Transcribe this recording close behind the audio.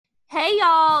Hey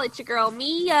y'all, it's your girl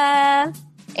Mia.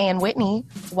 And Whitney.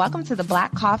 Welcome to the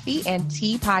Black Coffee and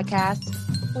Tea Podcast,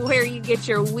 where you get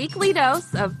your weekly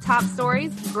dose of top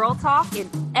stories, girl talk, and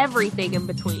everything in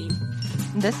between.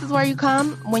 This is where you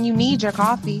come when you need your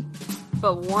coffee,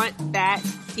 but want that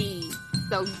tea.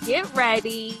 So get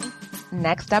ready.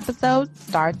 Next episode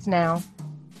starts now.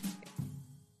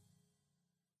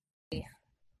 Hey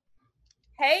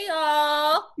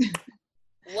y'all.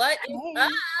 What is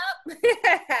up?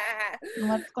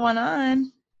 What's going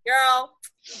on? Girl,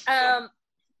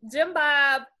 Jim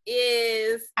Bob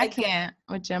is... I can't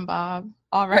with Jim Bob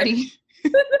already.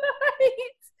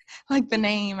 Like the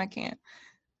name, I can't.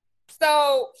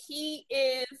 So he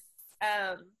is,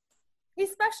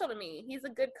 he's special to me. He's a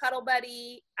good cuddle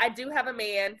buddy. I do have a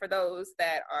man, for those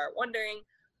that are wondering.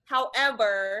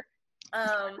 However...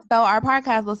 So our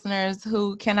podcast listeners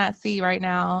who cannot see right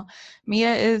now,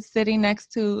 Mia is sitting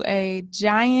next to a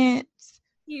giant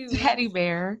teddy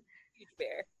bear. Huge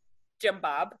bear. Jim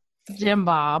Bob. Jim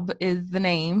Bob is the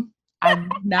name.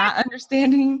 I'm not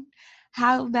understanding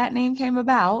how that name came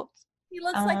about. He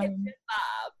looks like a Jim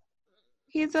Bob.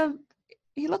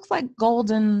 He looks like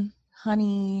golden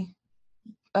honey,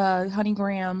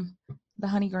 honeygram, the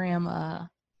honeygram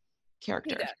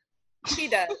character. He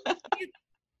does.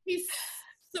 He's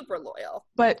super loyal.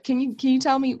 But can you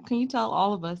tell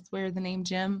all of us where the name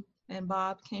Jim and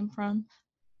Bob came from?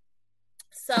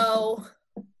 So,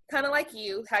 kind of like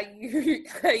you, how you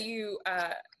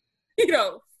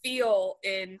feel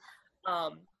and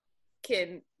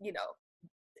can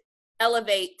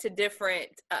elevate to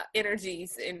different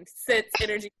energies and sense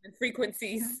energies and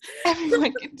frequencies.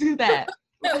 Everyone can do that.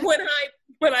 When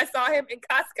I saw him in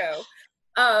Costco,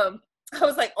 I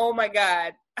was like, oh my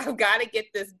God, I've got to get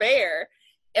this bear.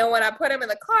 And when I put him in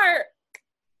the cart,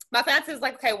 my fiance was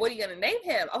like, okay, what are you going to name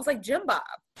him? I was like, Jim Bob.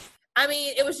 I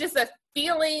mean, it was just a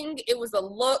feeling. It was a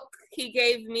look he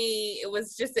gave me. It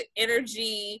was just an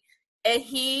energy. And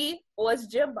he was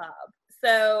Jim Bob.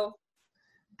 So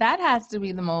that has to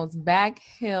be the most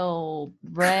backhill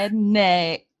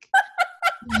redneck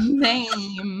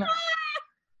name.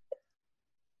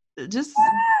 Just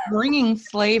ringing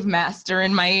slave master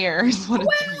in my ears. Well, I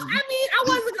mean, I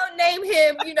wasn't going to name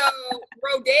him,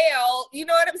 Rodale, you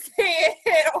know what I'm saying?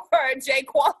 Or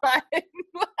Jaquan. I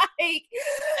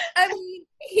mean,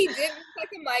 he didn't look like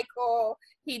a Michael.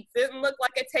 He didn't look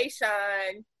like a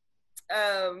Tayshawn.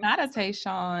 Not a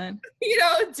Tayshawn.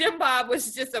 Jim Bob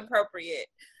was just appropriate.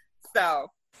 So,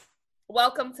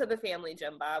 welcome to the family,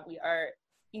 Jim Bob. We are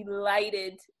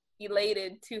elated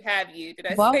to have you. Did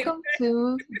I welcome say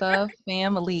to the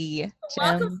family,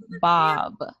 Jim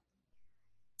Bob.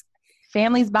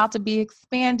 Family's about to be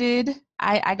expanded.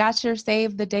 I got your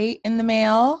save the date in the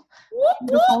mail.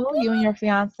 Beautiful, you and your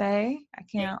fiance. I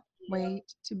can't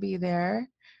wait to be there.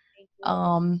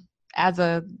 As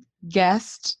a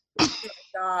guest. Oh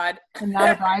God. And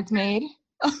not a bridesmaid.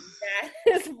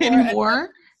 Yes, anymore.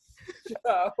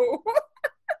 No.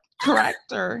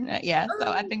 Correct, or yeah,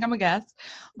 so I think I'm a guest.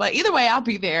 But either way, I'll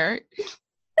be there.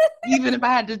 Even if I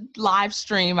had to live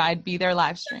stream, I'd be there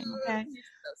live stream, okay?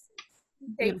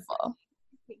 Beautiful.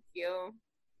 Thank you.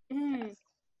 Yes.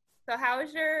 So how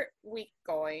is your week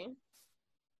going?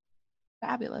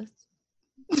 Fabulous.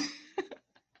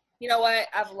 You know what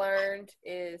I've learned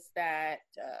is that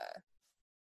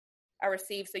I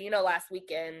received, last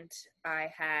weekend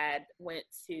I went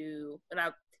to, and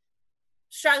I'm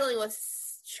struggling with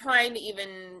trying to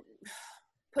even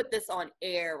put this on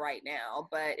air right now,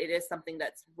 but it is something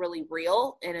that's really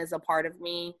real and is a part of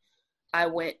me. I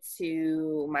went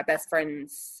to my best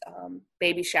friend's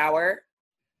baby shower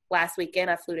last weekend.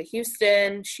 I flew to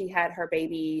Houston. She had her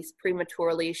babies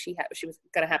prematurely. She was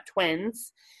going to have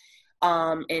twins.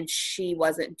 And she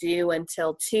wasn't due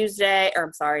until Tuesday,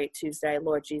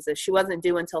 Lord Jesus. She wasn't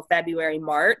due until February,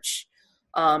 March.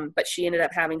 But she ended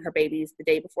up having her babies the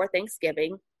day before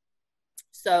Thanksgiving.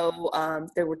 So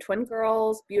there were twin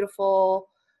girls, beautiful,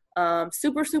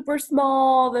 super, super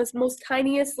small, the most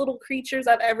tiniest little creatures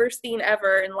I've ever seen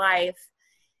in life.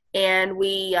 And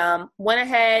we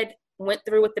went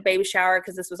through with the baby shower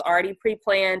because this was already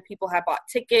pre-planned. People had bought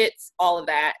tickets, all of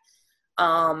that.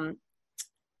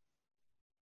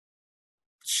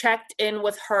 Checked in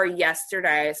with her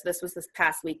yesterday. So this was this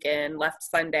past weekend, left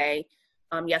Sunday.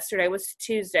 Yesterday was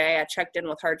Tuesday. I checked in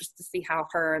with her just to see how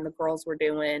her and the girls were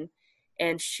doing.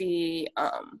 And she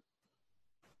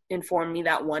informed me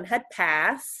that one had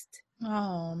passed.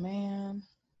 Oh, man.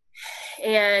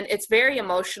 And it's very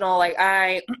emotional. Like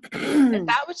Is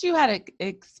that what you had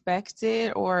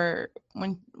expected? Or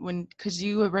because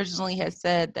you originally had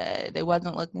said that they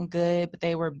wasn't looking good, but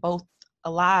they were both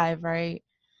alive, right?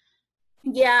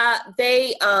 Yeah,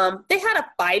 they had a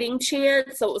fighting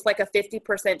chance, so it was like a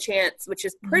 50% chance, which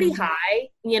is pretty high.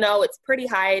 You know, it's pretty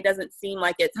high. It doesn't seem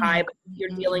like it's high, but if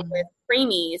you're dealing with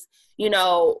preemies, a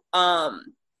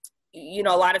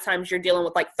lot of times you're dealing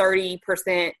with like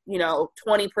 30%,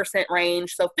 20%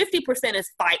 range. So 50% is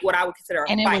what I would consider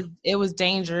a fight. It was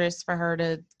dangerous for her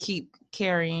to keep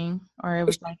carrying, or it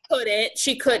was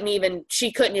she couldn't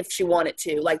if she wanted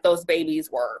to. Like those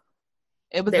babies were.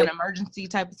 It was an emergency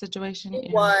type of situation.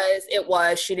 It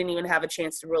was. She didn't even have a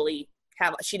chance to really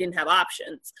she didn't have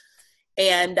options.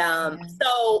 And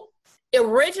so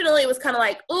originally it was kind of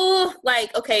like, ooh,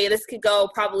 like, okay, this could go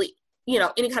probably,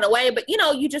 any kind of way. But,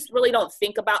 you just really don't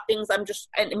think about things. And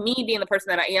me being the person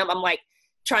that I am, I'm like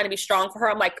trying to be strong for her.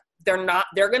 I'm like, they're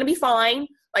going to be fine.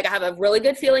 Like, I have a really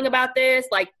good feeling about this.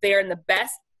 Like, they're in the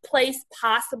best place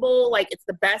possible. Like, it's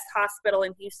the best hospital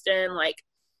in Houston. Like,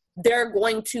 they're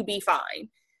going to be fine.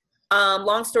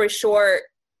 Long story short,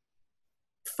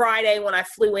 Friday when I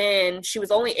flew in, she was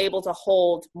only able to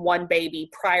hold one baby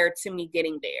prior to me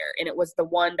getting there. And it was the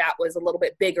one that was a little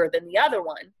bit bigger than the other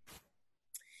one.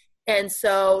 And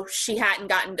so she hadn't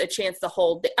gotten a chance to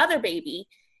hold the other baby.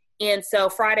 And so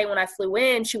Friday when I flew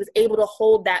in, she was able to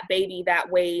hold that baby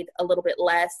that weighed a little bit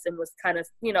less and was kind of,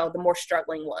 the more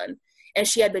struggling one. And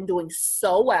she had been doing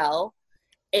so well.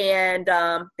 And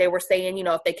they were saying,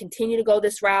 if they continue to go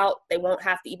this route, they won't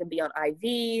have to even be on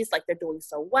IVs. Like, they're doing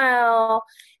so well.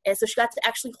 And so she got to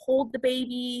actually hold the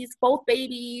babies, both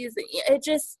babies. It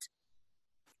just,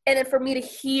 and then for me to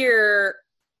hear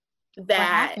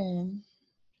that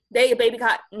the baby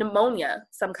got pneumonia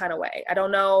some kind of way. I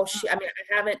don't know. I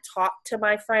haven't talked to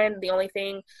my friend. The only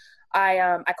thing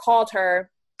I called her.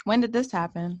 When did this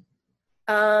happen?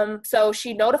 So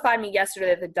she notified me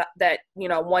yesterday that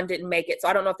one didn't make it. So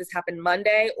I don't know if this happened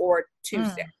Monday or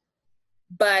Tuesday.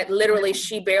 But literally,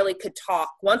 she barely could talk.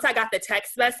 Once I got the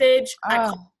text message,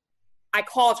 I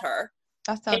called her.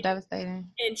 That's so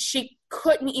devastating. And she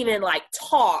couldn't even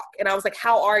talk. And I was like,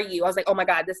 "How are you?" I was like, "Oh my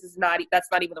God, that's not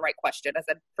even the right question." I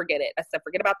said, "Forget it." I said,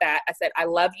 "Forget about that." I said, "I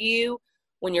love you.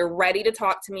 When you're ready to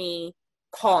talk to me,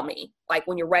 call me. Like,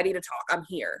 when you're ready to talk, I'm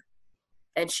here."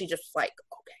 And she just okay.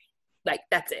 Like,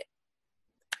 that's it.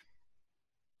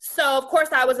 So, of course,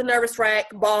 I was a nervous wreck,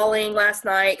 bawling last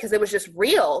night because it was just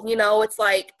real. It's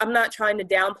like, I'm not trying to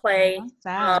downplay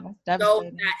those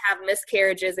that have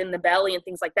miscarriages in the belly and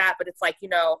things like that. But it's like,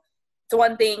 it's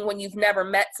one thing when you've never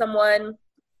met someone.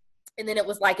 And then it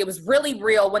was really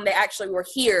real when they actually were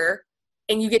here.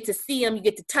 And you get to see them, you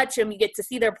get to touch them, you get to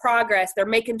see their progress. They're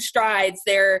making strides.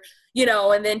 They're,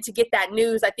 and then to get that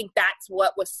news, I think that's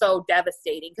what was so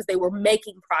devastating because they were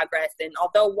making progress. And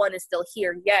although one is still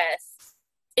here, yes,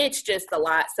 it's just a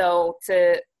lot. So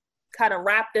to kind of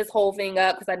wrap this whole thing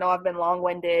up, because I know I've been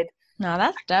long-winded. No,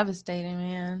 that's devastating,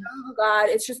 man. Oh God,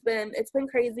 it's been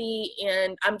crazy.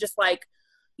 And I'm just like,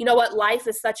 you know what? Life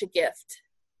is such a gift.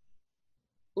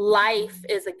 Life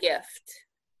is a gift.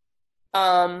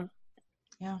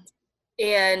 Yeah.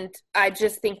 And I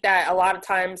just think that a lot of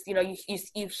times, you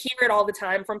hear it all the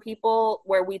time from people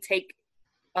where we take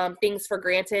things for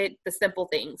granted, the simple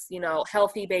things,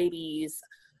 healthy babies,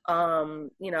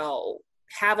 having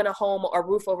a home, a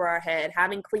roof over our head,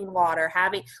 having clean water,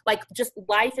 having just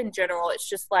life in general. It's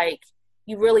just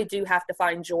you really do have to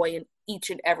find joy in each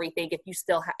and everything if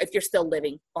you're still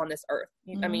living on this earth.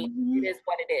 I mean, it is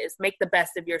what it is. Make the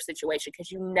best of your situation because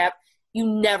you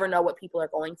never know what people are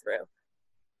going through.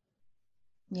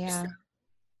 Yeah.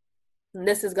 And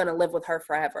this is going to live with her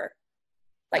forever.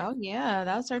 Oh yeah,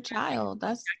 that's her child.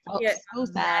 That's so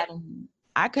sad. And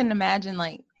I couldn't imagine,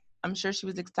 I'm sure she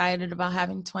was excited about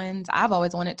having twins. I've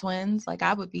always wanted twins.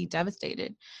 I would be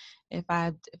devastated if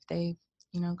they,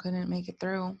 couldn't make it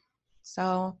through.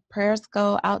 So prayers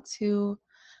go out to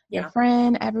your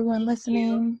friend, everyone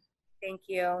listening. Thank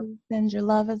you. Send your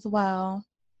love as well.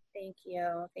 Thank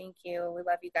you. Thank you. We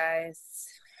love you guys.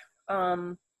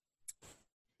 Let's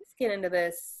get into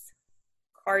this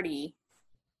Cardi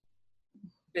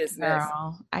business.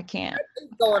 Girl, I can't.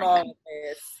 What's going on with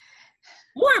this?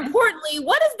 More importantly,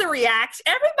 what is the reaction?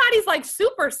 Everybody's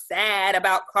super sad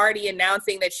about Cardi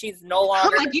announcing that she's no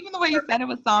longer. Even the way you said it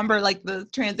was somber, the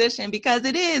transition, because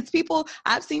it is.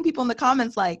 I've seen people in the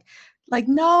comments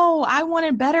no, I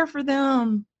wanted better for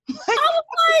them. I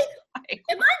was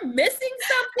am I missing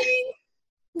something?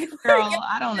 Girl,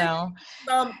 I don't know.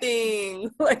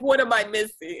 Something. What am I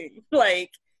missing?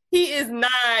 He is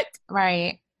not.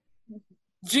 Right.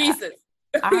 Jesus.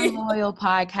 Our loyal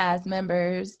podcast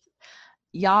members,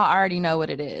 y'all already know what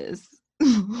it is.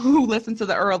 Who listened to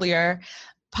the earlier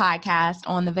podcast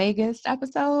on the Vegas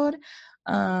episode.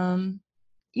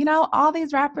 you know, all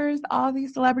these rappers, all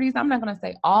these celebrities, I'm not going to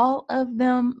say all of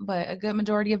them, but a good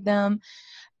majority of them,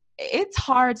 it's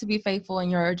hard to be faithful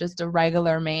and you're just a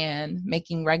regular man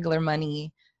making regular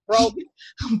money.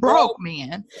 Broke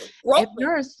man. If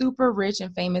you're a super rich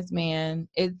and famous man,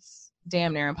 it's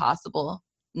damn near impossible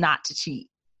not to cheat,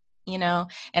 you know?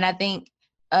 And I think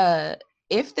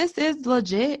if this is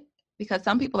legit, because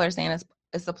some people are saying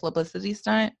it's a publicity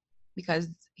stunt because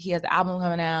he has an album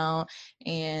coming out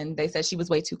and they said she was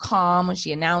way too calm when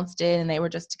she announced it and they were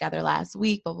just together last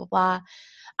week, blah, blah, blah.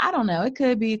 I don't know. It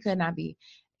could be, it could not be.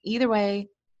 Either way,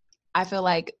 I feel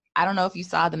like, I don't know if you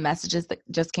saw the messages that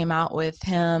just came out with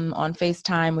him on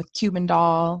FaceTime with Cuban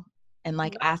Doll and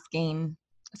like asking.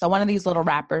 So one of these little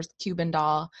rappers, Cuban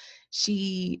Doll,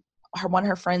 one of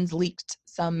her friends leaked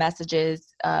some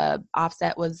messages.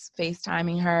 Offset was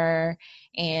FaceTiming her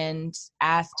and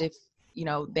asked if, you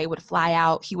know, they would fly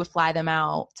out. He would fly them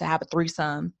out to have a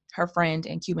threesome, her friend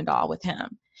and Cuban Doll with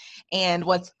him. And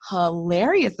what's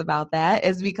hilarious about that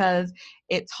is because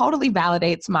it totally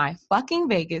validates my fucking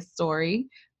Vegas story,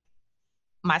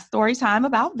 my story time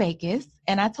about Vegas.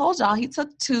 And I told y'all he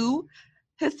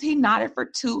nodded for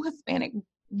two Hispanic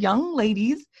young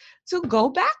ladies to go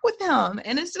back with him.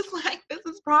 And it's just like, this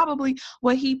is probably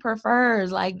what he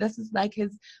prefers. Like, this is like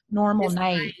his normal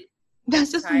night.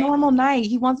 That's just a normal night.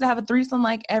 He wants to have a threesome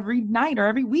like every night or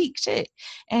every week, shit.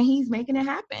 And he's making it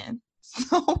happen.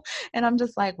 So, and I'm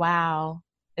just like, wow,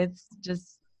 it's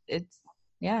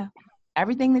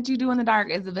everything that you do in the dark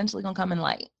is eventually going to come in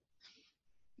light.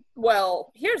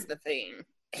 Well, here's the thing.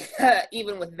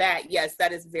 Even with that, yes,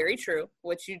 that is very true.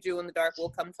 What you do in the dark will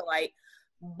come to light.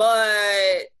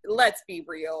 But let's be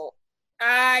real.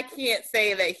 I can't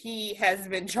say that he has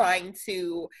been trying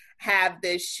to have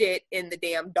this shit in the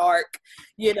damn dark.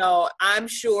 You know, I'm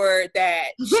sure that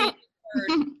she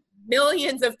heard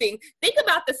millions of things. Think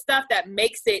about the stuff that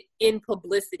makes it in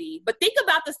publicity, but think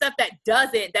about the stuff that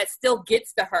doesn't, that still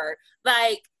gets to her.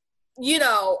 Like, you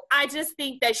know, I just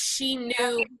think that she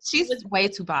knew. She's way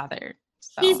too bothered.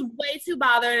 So. She's way too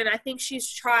bothered, and I think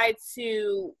she's tried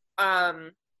to,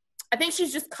 I think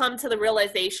she's just come to the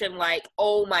realization, like,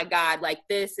 oh my God, like,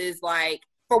 this is like,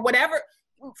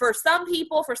 for some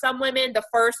people, for some women, the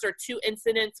first or two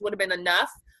incidents would have been enough.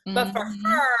 Mm-hmm. But for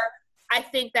her, I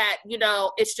think that, you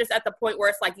know, it's just at the point where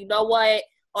it's like, you know what,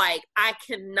 like, I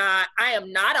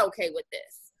am not okay with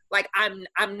this. Like, I'm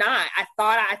not.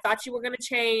 I thought you were going to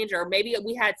change, or maybe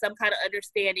we had some kind of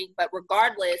understanding, but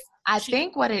regardless. I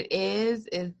think what it is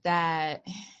that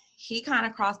he kind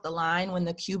of crossed the line when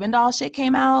the Cuban Doll shit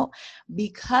came out,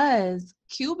 because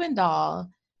Cuban Doll,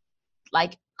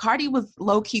 like, Cardi was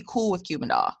low-key cool with Cuban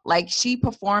Doll. Like, she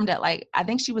performed at, like, I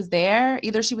think she was there.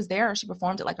 Either she was there or she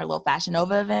performed at, like, her little Fashion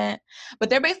Nova event. But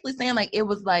they're basically saying, like, it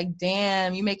was like,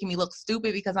 damn, you making me look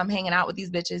stupid because I'm hanging out with these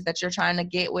bitches that you're trying to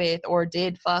get with or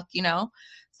did fuck, you know?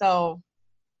 So,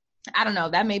 I don't know.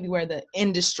 That may be where the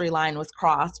industry line was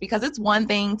crossed, because it's one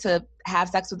thing to have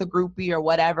sex with a groupie or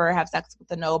whatever, have sex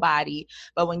with a nobody.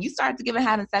 But when you start to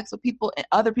having sex with people,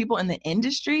 other people in the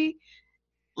industry,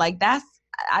 like,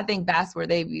 I think that's where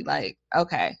they be like,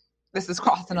 okay, this is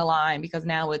crossing a line, because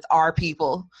now it's our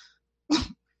people,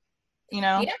 you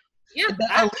know? Yeah. The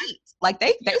elite, like,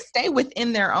 they stay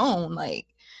within their own, like,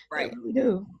 right. They really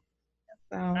do.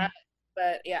 So.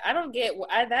 But yeah, I don't get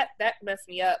that messed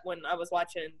me up when I was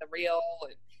watching The Real,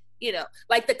 and, you know,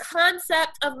 like, the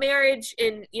concept of marriage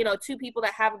and, you know, two people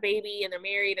that have a baby and they're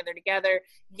married and they're together.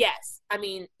 Yes. I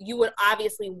mean, you would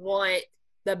obviously want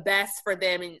the best for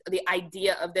them and the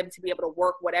idea of them to be able to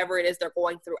work whatever it is they're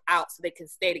going through out so they can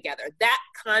stay together. That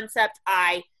concept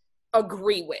I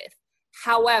agree with.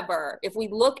 However, if we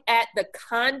look at the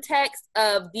context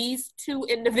of these two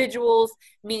individuals,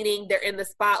 meaning they're in the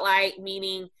spotlight,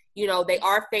 meaning, you know, they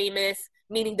are famous,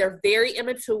 meaning they're very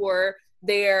immature,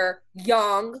 they're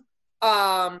young,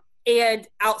 and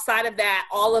outside of that,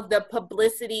 all of the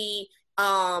publicity,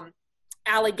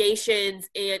 allegations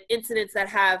and incidents that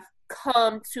have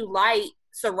come to light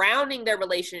surrounding their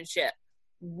relationship.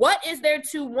 What is there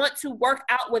to want to work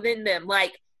out within them?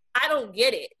 Like, I don't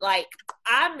get it. Like,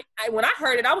 when I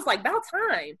heard it, I was like, about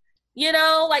time. You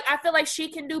know, like, I feel like she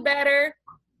can do better,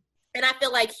 and I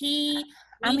feel like he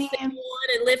needs to go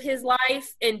on and live his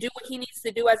life and do what he needs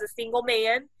to do as a single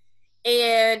man,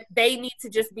 and they need to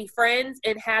just be friends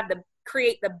and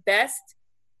create the best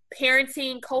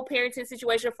co-parenting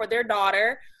situation for their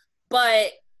daughter.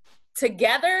 But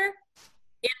together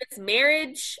in this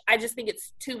marriage, I just think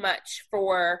it's too much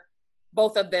for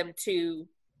both of them to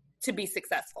be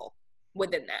successful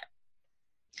within that.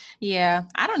 Yeah,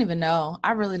 I don't even know.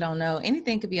 I really don't know.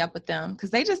 Anything could be up with them, because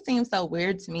they just seem so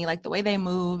weird to me. Like, the way they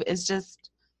move is just,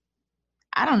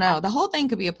 I don't know. The whole thing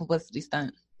could be a publicity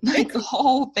stunt. Like the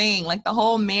whole thing, like the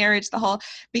whole marriage,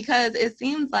 because it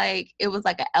seems like it was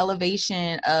like an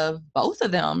elevation of both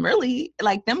of them, really.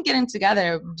 Like them getting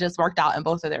together just worked out in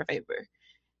both of their favor.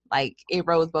 Like it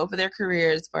rose both of their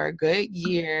careers for a good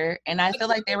year. And I feel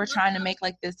like they were trying to make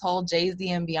like this whole Jay-Z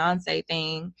and Beyonce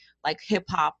thing, like hip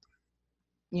hop,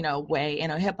 way,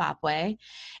 in a hip hop way.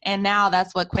 And now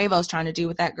that's what Quavo's trying to do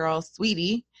with that girl,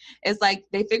 Sweetie. It's like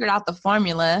they figured out the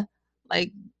formula.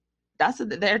 Like that's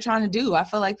what they're trying to do. I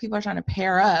feel like people are trying to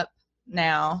pair up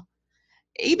now,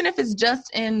 even if it's just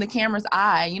in the camera's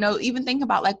eye. Even think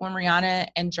about like when Rihanna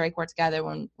and Drake were together,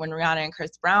 when Rihanna and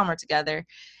Chris Brown were together,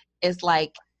 it's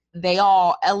like they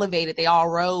all elevated, they all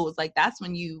rose. Like that's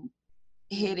when you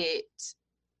hit it.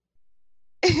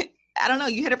 I don't know,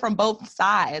 you hit it from both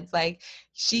sides. Like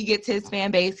she gets his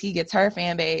fan base, he gets her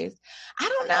fan base. I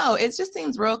don't know. It just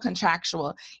seems real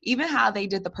contractual. Even how they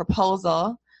did the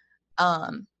proposal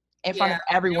in front of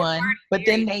everyone, but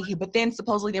then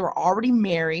supposedly they were already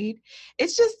married.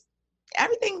 It's just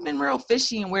everything's been real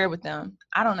fishy and weird with them.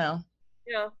 I don't know.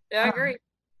 Yeah, I agree.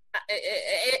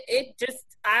 It just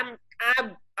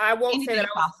I won't say that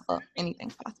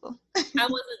anything's possible.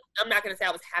 I'm not going to say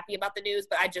I was happy about the news,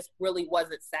 but I just really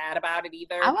wasn't sad about it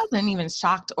either. I wasn't even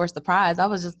shocked or surprised. I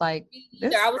was just like,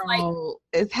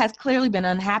 it has clearly been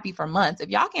unhappy for months. If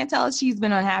y'all can't tell us she's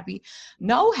been unhappy,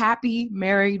 no happy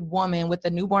married woman with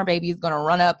a newborn baby is going to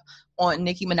run up on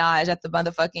Nicki Minaj at the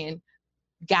motherfucking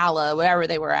gala, wherever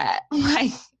they were at.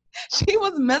 Like, she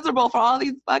was miserable for all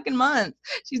these fucking months.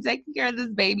 She's taking care of this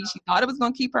baby. She thought it was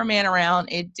going to keep her man around.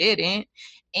 It didn't.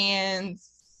 And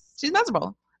she's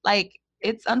miserable. Like,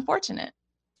 it's unfortunate.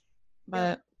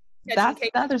 But that's the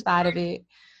other side of it.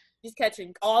 She's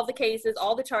catching all the cases,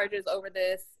 all the charges over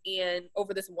this, and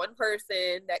over this one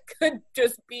person that could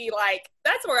just be like,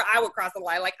 that's where I would cross the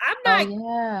line. Like, I'm not building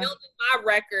my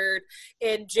record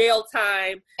in jail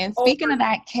time. And speaking of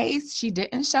that case, she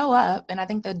didn't show up. And I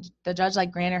think the judge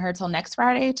like granted her till next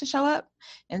Friday to show up.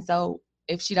 And so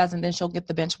if she doesn't, then she'll get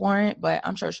the bench warrant, but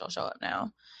I'm sure she'll show up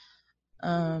now.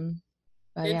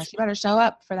 But yeah, she better show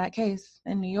up for that case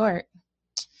in New York.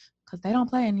 Because they don't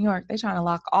play in New York. They trying to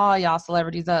lock all y'all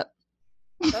celebrities up.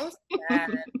 So sad.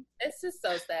 It's just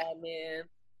so sad, man.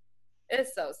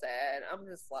 It's so sad. I'm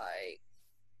just like,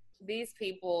 these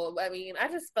people, I mean, I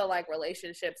just feel like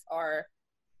relationships are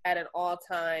at an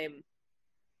all-time.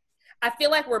 I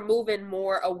feel like we're moving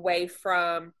more away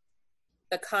from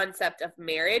the concept of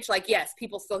marriage. Like, yes,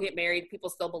 people still get married. People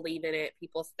still believe in it.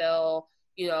 People still,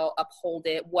 uphold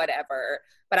it, whatever.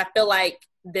 But I feel like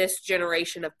this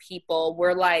generation of people,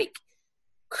 we're like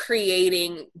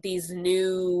creating these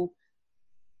new,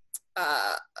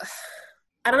 I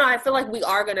don't know. I feel like we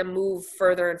are going to move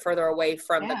further and further away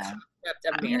from the concept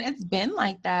of marriage. I mean, it's been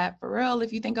like that for real.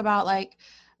 If you think about like,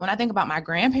 when I think about my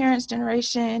grandparents'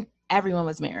 generation, everyone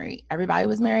was married. Everybody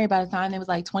was married by the time they was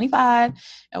like 25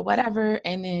 or whatever.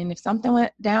 And then if something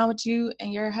went down with you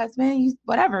and your husband,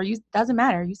 doesn't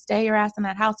matter. You stay your ass in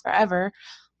that house forever.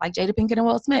 Like Jada Pinkett and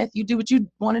Will Smith, you do what you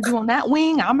want to do on that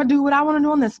wing. I'm going to do what I want to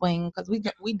do on this wing because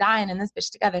we dying in this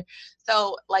bitch together.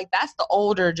 So, like, that's the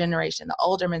older generation, the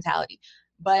older mentality.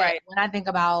 But when I think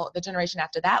about the generation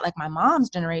after that, like my mom's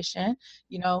generation,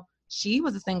 she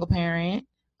was a single parent.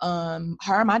 Her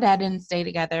and my dad didn't stay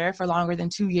together for longer than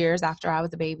 2 years after I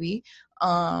was a baby.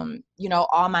 All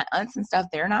my aunts and stuff,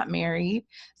 they're not married.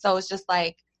 So it's just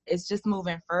like, it's just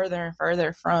moving further and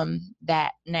further from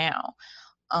that now.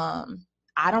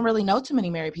 I don't really know too many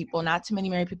married people, not too many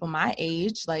married people my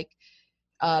age. Like,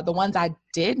 the ones I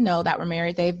did know that were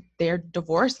married, they're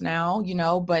divorced now,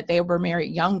 but they were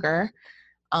married younger.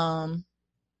 So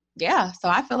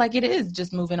I feel like it is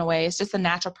just moving away. It's just a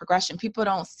natural progression. People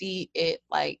don't see it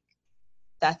like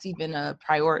that's even a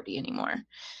priority anymore.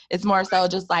 It's more so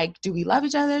just like, do we love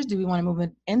each other? Do we want to move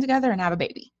in together and have a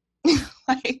baby?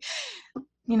 Like,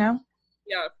 Yeah.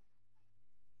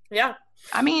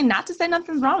 I mean, not to say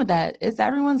nothing's wrong with that. It's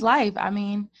everyone's life. I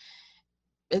mean,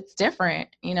 it's different,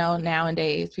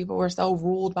 nowadays. People were so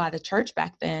ruled by the church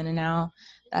back then, and now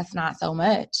that's not so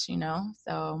much,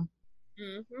 so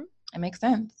it makes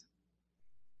sense.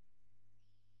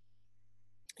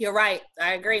 You're right.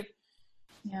 I agree.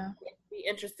 Yeah. It'd be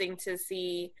interesting to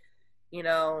see,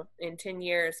 in 10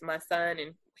 years, my son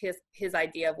and his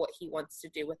idea of what he wants to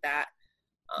do with that.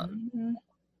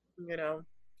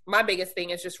 My biggest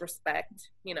thing is just respect,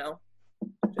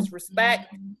 just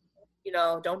respect,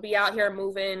 don't be out here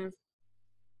moving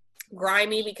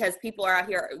grimy because people are out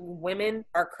here. Women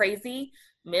are crazy.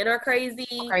 Men are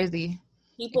crazy.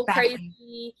 People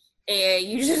crazy. And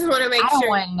you just want to make sure. I don't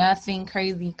want nothing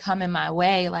crazy coming my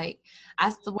way. Like,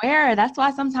 I swear. That's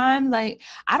why sometimes, like,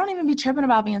 I don't even be tripping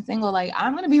about being single. Like,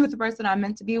 I'm going to be with the person I'm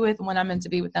meant to be with when I'm meant to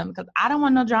be with them because I don't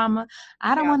want no drama.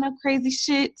 I don't want no crazy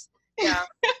shit. Yeah.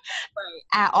 Right.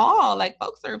 At all. Like,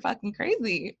 folks are fucking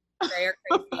crazy. They are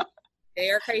crazy. They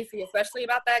are crazy, especially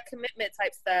about that commitment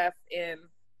type stuff. And,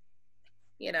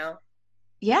 you know.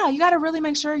 Yeah, you got to really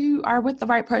make sure you are with the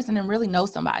right person and really know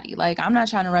somebody. Like, I'm not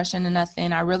trying to rush into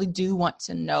nothing. I really do want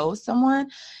to know someone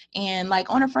and like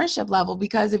on a friendship level,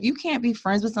 because if you can't be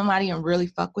friends with somebody and really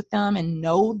fuck with them and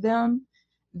know them,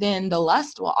 then the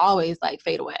lust will always like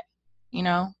fade away, you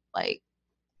know, like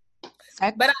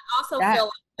sex, but I also feel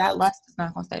like that lust is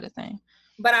not going to stay the same.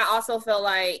 But I also feel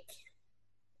like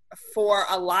for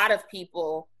a lot of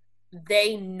people,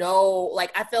 they know,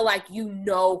 like, I feel like you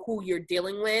know who you're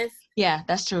dealing with. Yeah,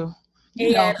 that's true.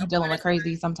 You know, you're dealing with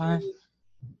crazy sometimes.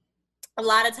 A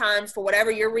lot of times, for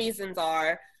whatever your reasons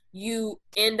are, you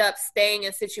end up staying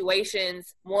in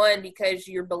situations, one, because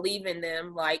you're believing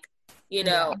them, like, you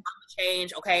know, I'm gonna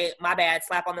change. Okay, my bad.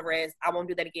 Slap on the wrist. I won't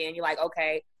do that again. You're like,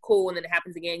 okay, cool. And then it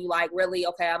happens again. You like, really?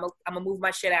 Okay, I'm gonna move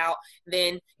my shit out.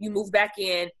 Then you move back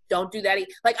in. Don't do that.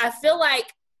 Like, I feel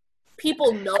like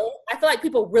people know. I feel like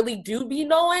people really do be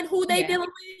knowing who they dealing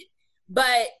with,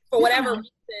 but for whatever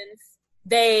reasons,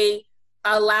 they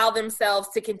allow themselves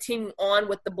to continue on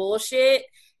with the bullshit.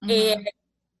 And,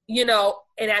 you know,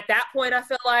 and at that point, I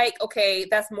feel like, okay,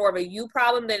 that's more of a you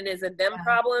problem than it is a them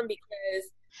problem, because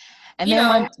and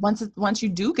then once you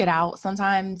do get out,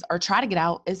 sometimes, or try to get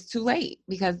out, it's too late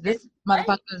because this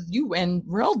motherfucker's you in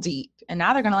real deep, and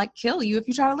now they're gonna like kill you if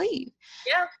you try to leave.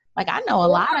 Yeah, like I know a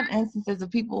lot of instances of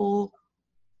people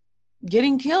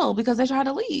getting killed because they try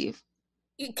to leave.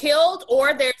 Killed,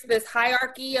 or there's this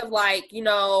hierarchy of like, you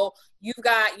know, you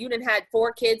didn't had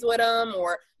 4 kids with them,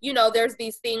 or, you know, there's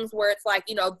these things where it's like,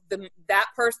 you know, that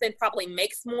person probably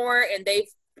makes more and they've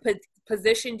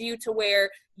positioned you to where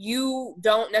you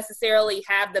don't necessarily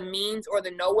have the means or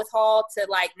the know-withal to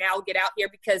like now get out here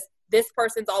because this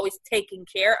person's always taken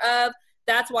care of.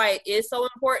 That's why it is so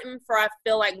important for, I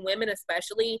feel like, women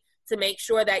especially, to make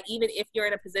sure that even if you're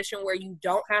in a position where you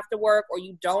don't have to work or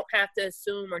you don't have to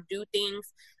assume or do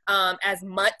things as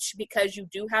much because you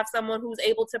do have someone who's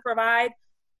able to provide,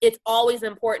 it's always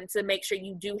important to make sure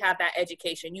you do have that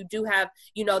education. You do have,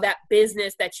 you know, that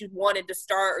business that you wanted to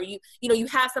start, or you know, you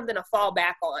have something to fall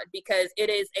back on, because it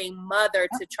is a mother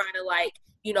to try to, like,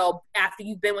 you know, after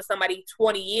you've been with somebody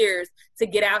 20 years to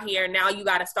get out here and now you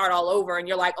got to start all over and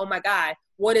you're like, oh my God,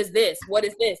 what is this? What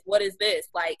is this? What is this?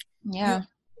 Like, yeah.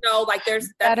 You know, like there's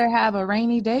better have a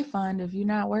rainy day fund if you're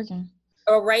not working.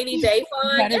 A rainy day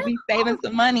fund. You better be saving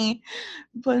some money,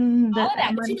 putting that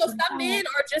money. But you know, some men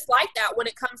are just like that when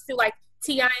it comes to like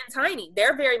T.I. and Tiny.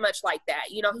 They're very much like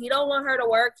that. You know, he don't want her to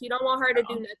work. He don't want her to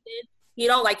do nothing. He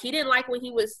didn't like when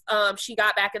he was she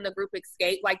got back in the group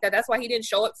Escape like that. That's why he didn't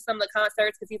show up to some of the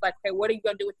concerts, because he's like, okay, what are you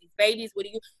gonna do with these babies?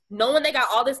 Knowing they got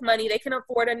all this money, they can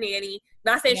afford a nanny.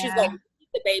 Not saying she's gonna keep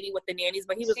the baby with the nannies,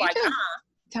 but he was like,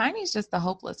 Tiny's just a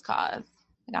hopeless cause.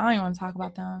 I don't even want to talk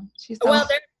about them. She's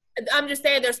I'm just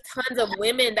saying there's tons of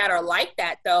women that are like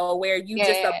that, though, where you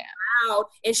just allowed,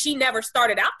 and she never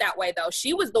started out that way, though.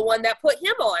 She was the one that put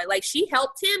him on. Like, she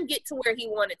helped him get to where he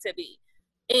wanted to be.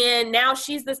 And now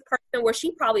she's this person where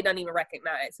she probably doesn't even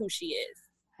recognize who she is.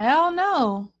 Hell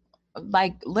no.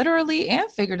 Like, literally and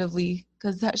figuratively,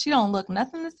 because she don't look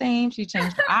nothing the same. She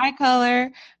changed her eye color.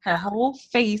 Her whole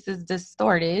face is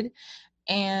distorted.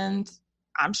 And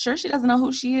I'm sure she doesn't know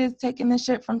who she is, taking this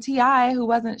shit from T.I., who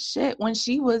wasn't shit when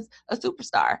she was a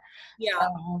superstar. Yeah.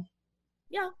 So,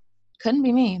 yeah. Couldn't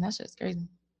be me. That's just crazy.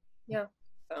 Yeah.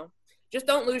 So just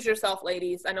don't lose yourself,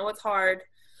 ladies. I know it's hard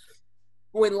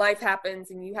when life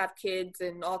happens and you have kids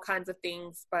and all kinds of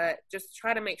things, but just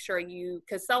try to make sure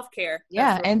because self-care.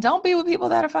 Yeah. And don't be with people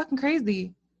that are fucking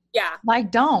crazy. Yeah.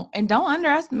 Like, don't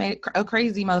underestimate a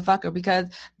crazy motherfucker, because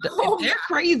if they're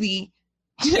crazy.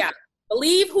 Yeah.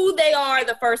 Believe who they are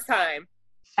the first time.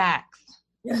 Facts.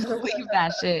 Believe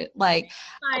that shit. Like,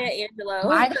 Maya Angelou.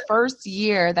 My first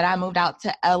year that I moved out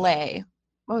to LA,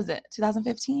 what was it,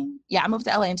 2015? Yeah, I moved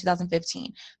to LA in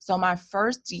 2015. So my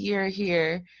first year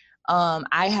here,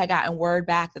 I had gotten word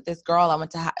back that this girl I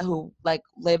went to, who like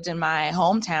lived in my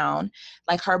hometown,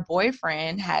 like her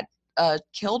boyfriend had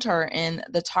killed her in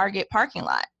the Target parking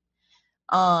lot.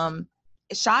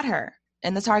 Shot her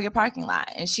in the Target parking lot.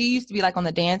 And she used to be like on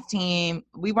the dance team.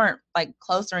 We weren't like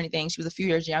close or anything. She was a few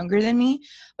years younger than me,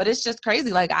 but it's just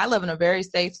crazy. Like, I live in a very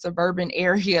safe suburban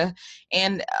area.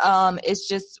 And it's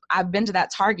just, I've been to that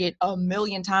Target a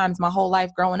million times my whole life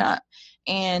growing up.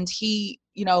 And he,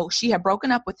 you know, she had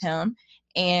broken up with him,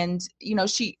 And, you know,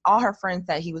 all her friends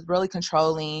said he was really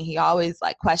controlling. He always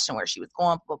like questioned where she was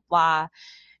going, blah, blah.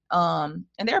 And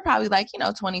they were probably like, you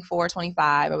know, 24,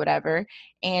 25 or whatever.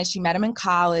 And she met him in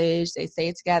college. They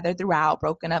stayed together throughout,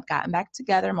 broken up, gotten back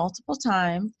together multiple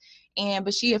times.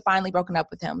 But she had finally broken up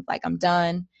with him. Like, I'm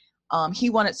done. He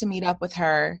wanted to meet up with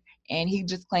her, and he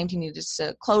just claimed he needed just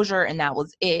closure, and that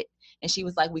was it. And she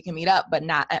was like, we can meet up, but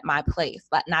not at my place,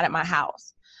 but not at my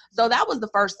house. So that was the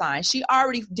first sign. She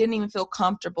already didn't even feel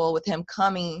comfortable with him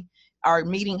coming or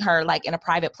meeting her like in a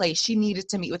private place. She needed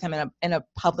to meet with him in a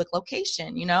public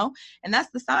location, you know? And that's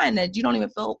the sign that you don't even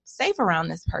feel safe around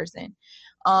this person.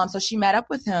 So she met up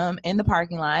with him in the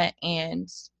parking lot, and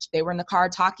they were in the car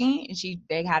talking, and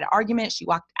they had an argument. She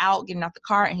walked out, getting out the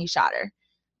car, and he shot her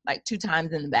like 2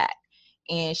 times in the back.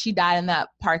 And she died in that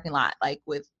parking lot, like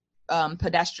with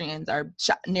pedestrians or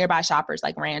nearby shoppers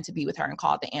like ran to be with her and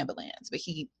called the ambulance. But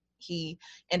he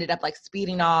ended up like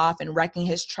speeding off and wrecking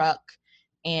his truck.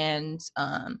 And,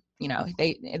 you know,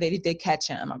 they did catch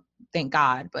him, thank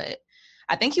God. But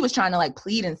I think he was trying to like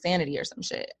plead insanity or some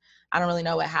shit. I don't really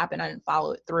know what happened. I didn't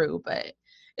follow it through, but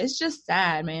it's just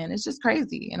sad, man. It's just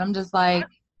crazy. And I'm just like,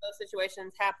 those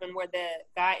situations happen where the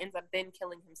guy ends up then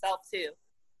killing himself too.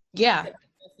 Yeah.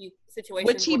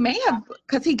 Which he may have,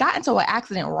 because he got into an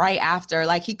accident right after.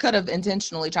 Like, he could have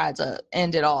intentionally tried to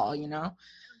end it all, you know?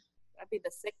 That'd be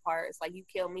the sick part. It's like, you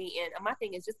kill me, and my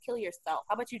thing is just kill yourself.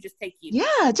 How about you just take you?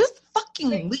 Yeah, just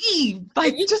fucking leave.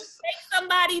 Like, you just take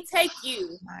somebody, take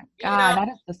you. Oh my God, that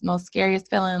is the most scariest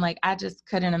feeling. Like, I just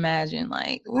couldn't imagine.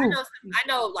 Like, I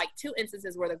know like 2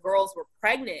 instances where the girls were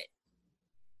pregnant.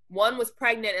 One was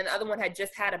pregnant, and the other one had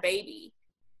just had a baby.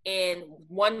 And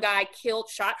one guy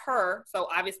shot her. So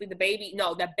obviously the baby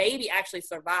actually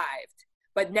survived.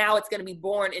 But now it's going to be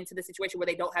born into the situation where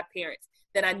they don't have parents.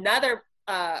 Then another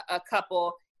a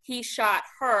couple, he shot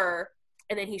her,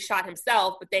 and then he shot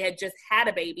himself, but they had just had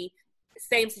a baby.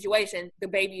 Same situation. The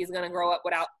baby is going to grow up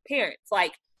without parents.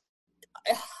 Like,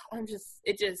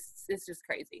 it's just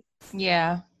crazy.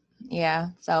 Yeah.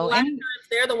 So a lot of times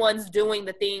they're the ones doing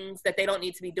the things that they don't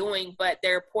need to be doing, but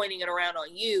they're pointing it around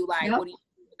on you. Like, What do you?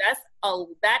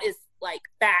 That is like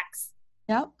facts.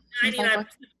 Yep. 99% of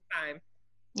the time.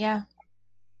 Yeah.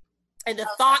 And the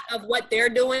thought of what they're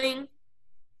doing,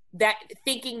 that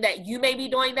thinking that you may be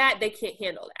doing that, they can't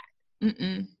handle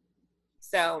that.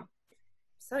 So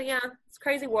yeah, it's a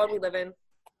crazy world we live in.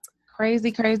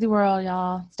 Crazy world,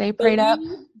 y'all. Stay prayed up.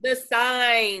 The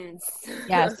signs.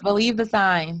 Yes, believe the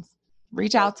signs.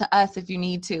 Reach out to us if you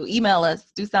need to. Email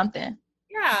us. Do something.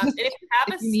 Yeah, and if you have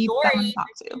a story that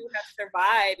you have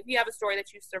survived, if you have a story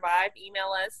that you survived,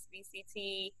 email us,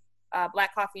 BCT,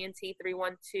 Black Coffee and Tea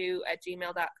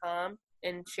 312@gmail.com,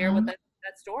 and share with us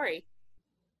that story.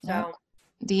 So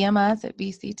DM us at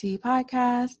BCT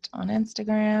Podcast on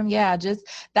Instagram. Yeah, just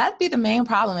that'd be the main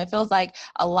problem. It feels like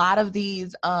a lot of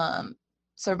these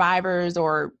survivors,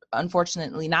 or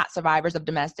unfortunately not survivors of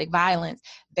domestic violence,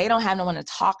 they don't have no one to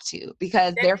talk to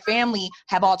because their family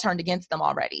have all turned against them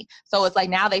already. So it's like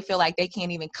now they feel like they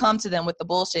can't even come to them with the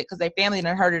bullshit because their family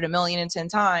done heard it 1,010,000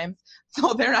 times.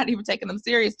 So they're not even taking them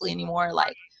seriously anymore.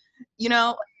 Like, you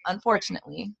know,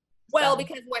 unfortunately. Well,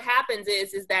 because what happens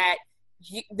is that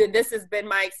this has been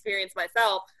my experience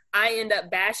myself. I end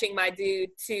up bashing my dude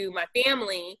to my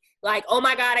family. Like, oh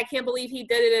my God, I can't believe he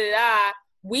did it.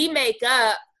 We make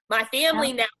up. My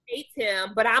family now hates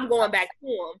him, but I'm going back to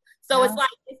him. So it's like,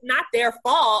 it's not their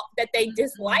fault that they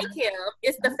dislike him.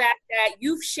 It's the fact that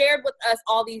you've shared with us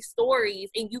all these stories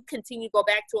and you continue to go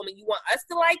back to him and you want us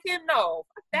to like him? No,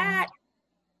 fuck that.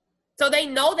 So they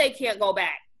know they can't go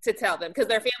back to tell them because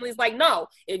their family's like, no,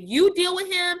 if you deal with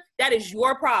him, that is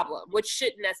your problem, which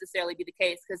shouldn't necessarily be the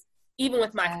case. Because even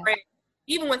with my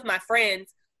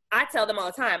friends, I tell them all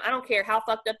the time, I don't care how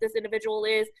fucked up this individual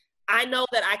is. I know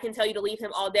that I can tell you to leave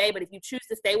him all day, but if you choose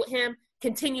to stay with him,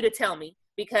 continue to tell me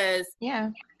because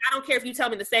I don't care if you tell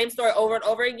me the same story over and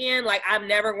over again. Like, I'm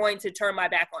never going to turn my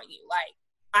back on you. Like,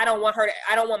 I don't want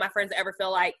my friends to ever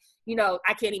feel like, you know,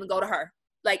 I can't even go to her.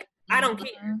 Like, I don't care.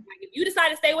 Like, if you decide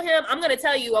to stay with him, I'm going to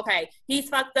tell you, okay, he's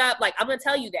fucked up. Like, I'm going to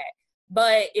tell you that.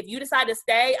 But if you decide to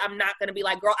stay, I'm not going to be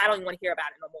like, girl, I don't even want to hear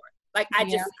about it no more. Like,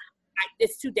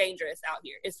 it's too dangerous out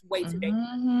here. It's way too dangerous.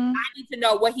 I need to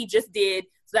know what he just did.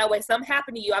 So that way something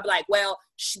happened to you, I'll be like, well,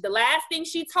 the last thing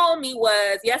she told me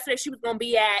was yesterday she was going to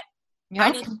be at. Yep.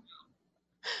 I need to know.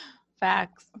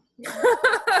 Facts.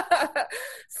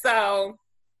 So,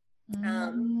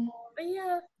 but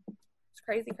yeah, it's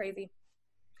crazy.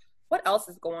 What else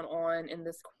is going on in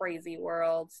this crazy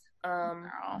world?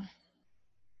 I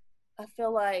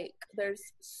feel like there's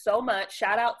so much.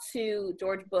 Shout out to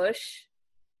George Bush.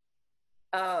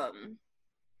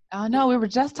 Oh no, we were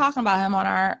just talking about him on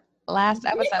our last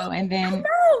episode, and then I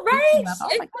know, right? I was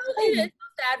like, It's so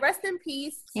sad. Rest in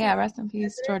peace. Yeah, rest in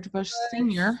peace, George Bush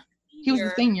Sr. He was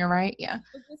the senior, right? Yeah.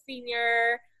 He was the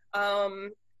senior.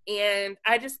 And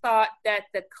I just thought that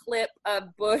the clip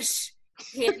of Bush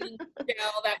handing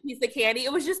Michelle that piece of candy,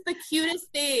 it was just the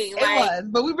cutest thing. It was,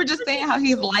 but we were just saying how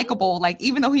he's likable. Like,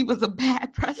 even though he was a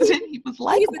bad president, he was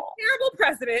likable. He's a terrible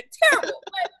president, terrible.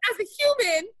 But as a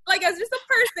human, like as just a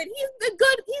person, he's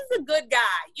a good guy.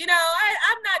 You know,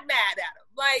 I'm not mad at him.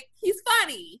 Like, he's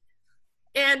funny.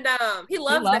 And he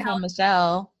loves the hell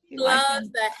Michelle. He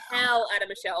loves the hell out of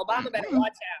Michelle. Obama better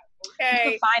watch out. Okay.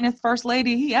 He's the finest first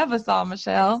lady he ever saw,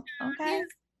 Michelle. Okay.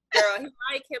 Girl, he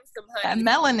like him some honey.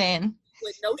 That melanin.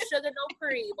 With no sugar, no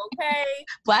cream, okay?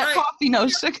 Black coffee, no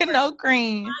sugar, no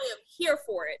cream. I am here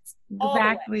for it.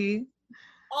 Exactly.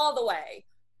 All the way.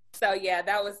 So yeah,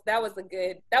 that was a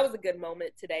good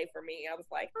moment today for me. I was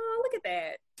like, oh, look at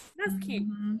that. That's cute.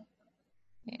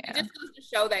 Yeah. It just goes to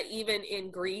show that even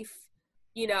in grief,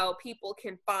 you know, people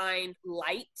can find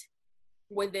light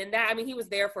within that. I mean, he was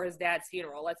there for his dad's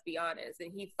funeral, let's be honest.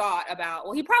 And he thought about,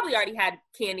 well, he probably already had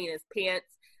candy in his pants,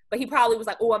 but he probably was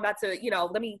like, oh, I'm about to, you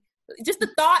know, just the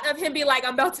thought of him being like,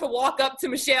 I'm about to walk up to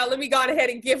Michelle, let me go ahead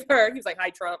and give her. He was like, hi,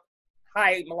 Trump.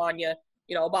 Hi, Melania,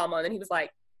 you know, Obama. And then he was like,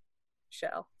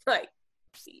 Michelle, like,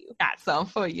 see you. Got some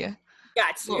for you.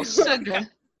 Got you. Sugar.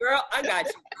 Girl, I got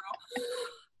you, girl.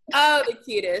 Oh, the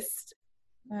cutest.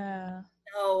 Yeah.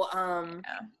 So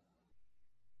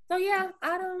yeah,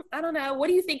 I don't know. What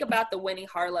do you think about the Winnie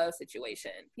Harlow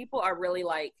situation? People are really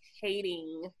like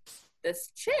hating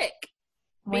this chick.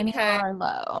 Winnie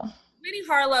Harlow. Winnie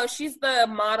Harlow, she's the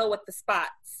model with the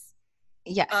spots.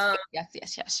 Yes,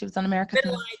 yes. She was on America's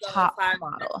Top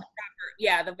Model.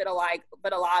 Yeah, the vitiligo.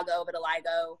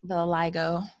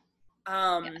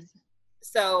 Yes.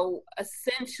 So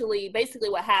essentially, basically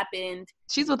what happened.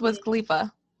 She's with Wiz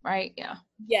Khalifa, right? Yeah.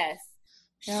 Yes.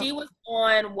 Yep. She was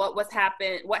on Watch What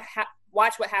Happens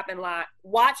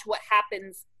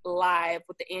Live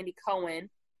with the Andy Cohen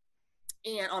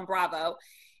and on Bravo.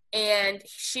 And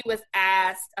she was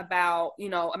asked about, you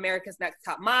know, America's Next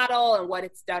Top Model and what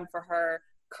it's done for her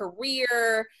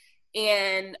career.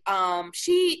 And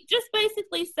she just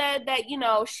basically said that, you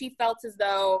know, she felt as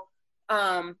though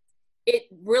it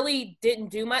really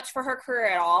didn't do much for her career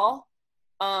at all.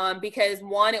 Because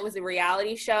one, it was a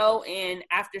reality show. And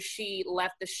after she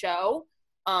left the show,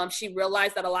 she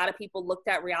realized that a lot of people looked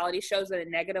at reality shows in a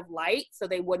negative light. So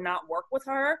they would not work with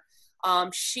her.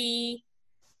 She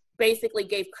basically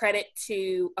gave credit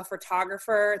to a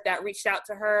photographer that reached out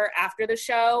to her after the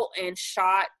show and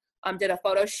did a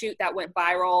photo shoot that went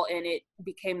viral, and it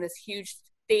became this huge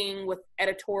thing with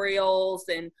editorials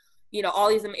and, you know, all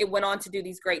these, it went on to do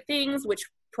these great things, which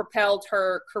propelled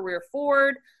her career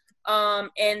forward.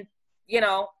 And, you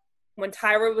know, when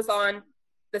Tyra was on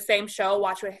the same show,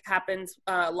 Watch What Happens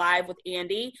Live with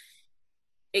Andy,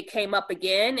 it came up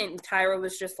again, and Tyra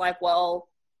was just like, well,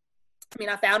 I mean,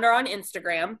 I found her on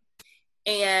Instagram,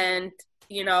 and,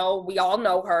 you know, we all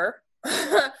know her.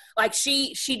 Like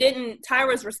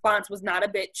Tyra's response was not a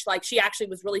bitch. Like, she actually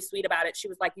was really sweet about it. She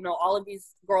was like, you know, all of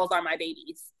these girls are my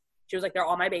babies. She was like, they're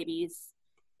all my babies.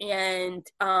 And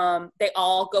they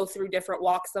all go through different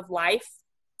walks of life.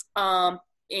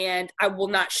 And I will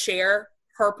not share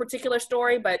her particular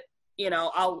story, but, you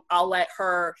know, I'll let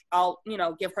her, you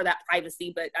know, give her that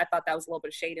privacy. But I thought that was a little bit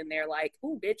of shade in there. Like,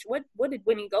 ooh, bitch, what did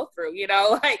Winnie go through? You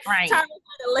know, like, right. Tyra kind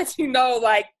of let you know,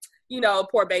 like, you know,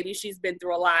 poor baby, she's been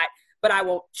through a lot, but I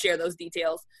won't share those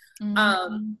details.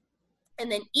 Mm-hmm.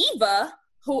 And then Eva,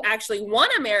 who actually won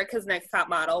America's Next Top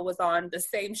Model, was on the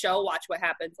same show, Watch What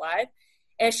Happens Live.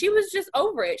 And she was just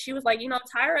over it. She was like, you know,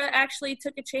 Tyra actually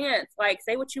took a chance. Like,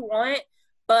 say what you want,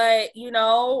 but, you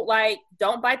know, like,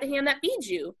 don't bite the hand that feeds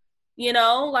you. You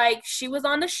know, like, she was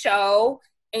on the show,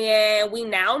 and we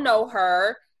now know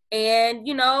her. And,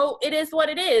 you know, it is what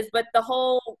it is. But the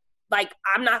whole, like,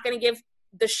 I'm not going to give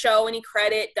the show any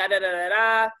credit,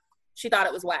 da-da-da-da-da. She thought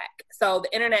it was whack. So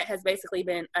the internet has basically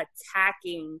been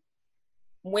attacking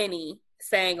Winnie,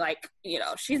 saying, like, you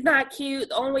know, she's not cute.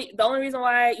 The only reason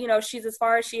why, you know, she's as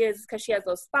far as she is because she has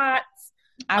those spots.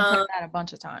 I've heard that a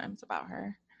bunch of times about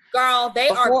her. Girl,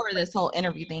 before this whole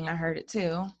interview thing, I heard it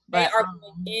too. But, they are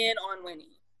going in on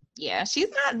Winnie. Yeah, she's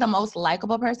not the most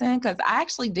likable person, because I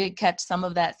actually did catch some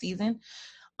of that season.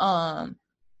 And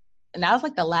that was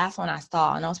like the last one I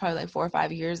saw, and that was probably like 4 or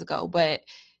 5 years ago. But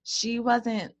she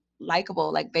wasn't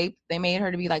likable. Like, they made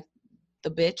her to be like the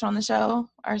bitch on the show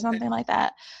or something like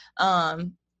that. I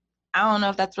don't know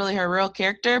if that's really her real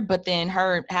character, but then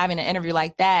her having an interview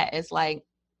like that is like,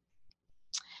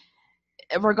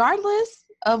 regardless,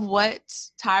 of what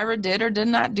Tyra did or did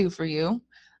not do for you.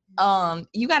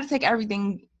 You got to take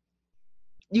everything.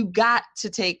 You got to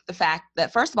take the fact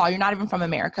that, first of all, you're not even from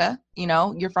America. You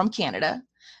know, you're from Canada.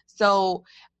 So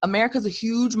America's a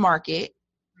huge market.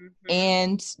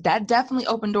 And that definitely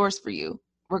opened doors for you,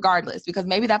 regardless, because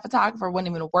maybe that photographer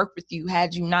wouldn't even work with you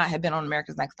had you not have been on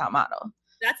America's Next Top Model.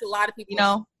 That's a lot of people. You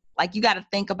know, like, you got to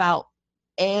think about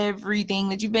everything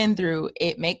that you've been through.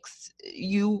 It makes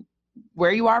you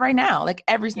where you are right now, like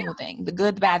every single thing, the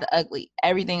good, the bad, the ugly,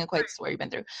 everything equates to where you've been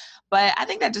through. But I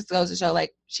think that just goes to show,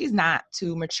 like, she's not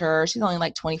too mature. She's only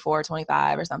like 24,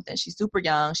 25 or something. She's super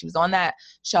young. She was on that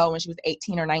show when she was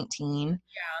 18 or 19.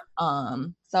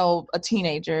 So a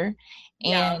teenager.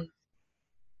 And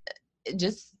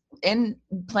just in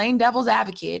playing devil's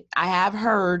advocate, I have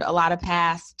heard a lot of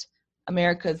past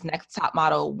America's Next Top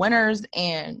Model winners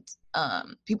and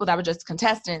people that were just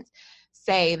contestants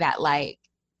say that, like,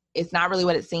 it's not really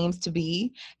what it seems to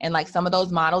be. And like, some of those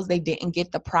models, they didn't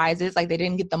get the prizes. Like, they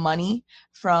didn't get the money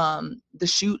from the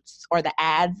shoots or the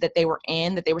ads that they were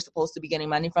in, that they were supposed to be getting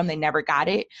money from. They never got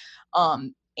it.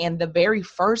 And the very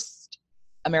first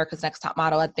America's Next Top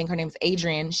Model, I think her name's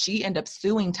Adrienne, she ended up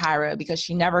suing Tyra because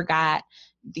she never got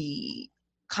the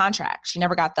contract. She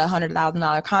never got the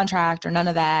 $100,000 contract or none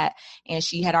of that. And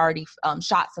she had already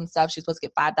shot some stuff. She was supposed to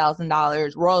get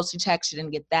 $5,000 royalty check. She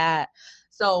didn't get that.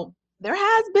 So there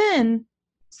has been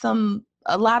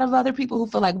a lot of other people who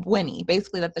feel like Winnie,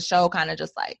 basically, that the show kind of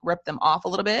just like ripped them off a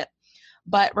little bit.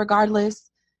 But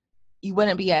regardless, you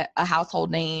wouldn't be a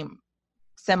household name,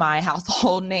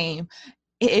 semi-household name,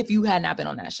 if you had not been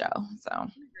on that show. So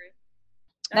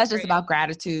that's just about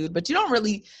gratitude. But you don't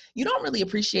really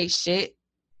appreciate shit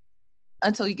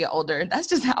until you get older. That's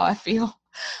just how I feel.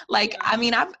 Like, I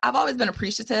mean, I've always been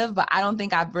appreciative, but I don't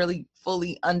think I've really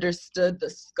fully understood the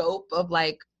scope of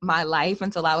like my life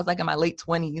until I was like in my late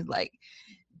 20s. Like,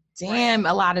 damn,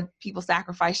 a lot of people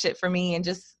sacrifice shit for me, and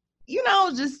just, you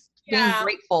know, just being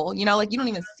grateful, you know, like, you don't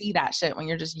even see that shit when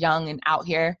you're just young and out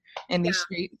here in these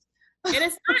streets. And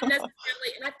it's not necessarily,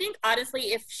 and I think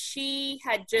honestly, if she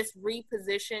had just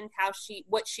repositioned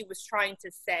what she was trying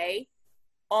to say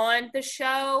on the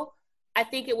show, I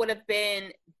think it would have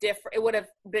been different. It would have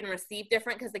been received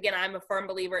different, because again, I'm a firm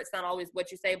believer it's not always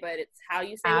what you say, but it's how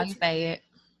you say it.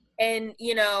 And,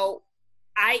 you know,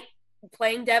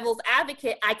 playing devil's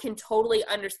advocate, I can totally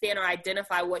understand or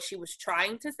identify what she was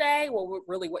trying to say. Well,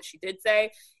 really what she did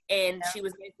say. And she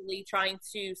was basically trying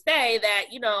to say that,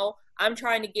 you know, I'm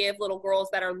trying to give little girls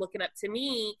that are looking up to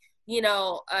me, you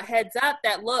know, a heads up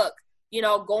that, look, you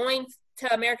know, going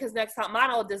to America's Next Top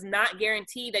Model does not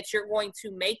guarantee that you're going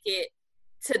to make it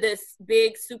to this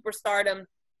big superstardom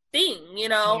thing, you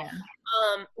know,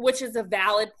 which is a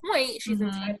valid point. She's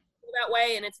entitled to feel that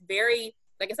way. And it's very,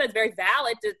 like I said, it's very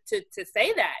valid to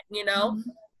say that, you know,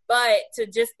 but to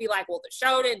just be like, well, the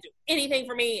show didn't do anything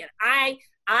for me, and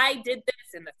I did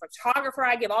this, and the photographer,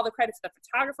 I give all the credit to the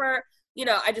photographer, you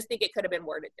know, I just think it could have been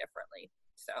worded differently.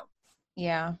 So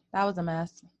yeah, that was a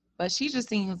mess, but she just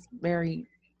seems very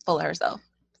full of herself.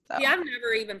 So. Yeah, I've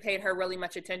never even paid her really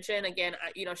much attention. Again,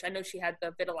 you know, I know she had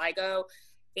the vitiligo,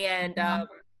 and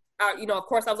you know, of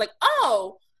course, I was like,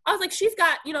 she's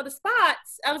got, you know, the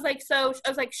spots. I was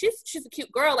like, she's a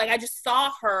cute girl. Like, I just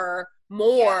saw her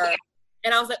more,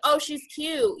 and I was like, oh, she's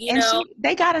cute. You know,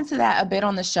 they got into that a bit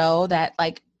on the show, that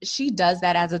like she does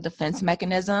that as a defense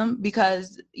mechanism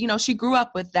because, you know, she grew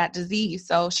up with that disease.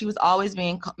 So she was always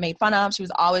being made fun of. She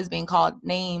was always being called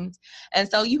names. And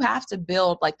so you have to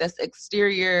build like this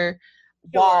exterior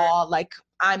wall, like,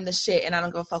 I'm the shit and I don't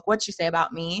give a fuck what you say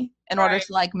about me, in order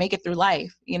to like make it through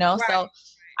life, you know? So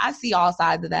I see all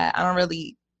sides of that. I don't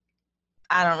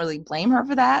really blame her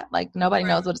for that. Like, nobody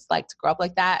knows what it's like to grow up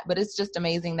like that, but it's just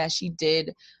amazing that she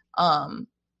did,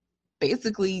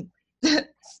 basically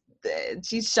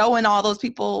she's showing all those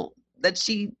people that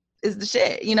she is the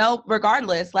shit, you know,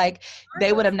 regardless. Like,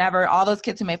 they would have never, all those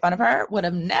kids who made fun of her would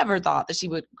have never thought that she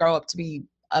would grow up to be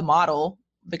a model,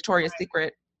 Victoria's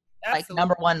Secret, like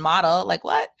 #1 model. Like,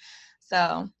 what?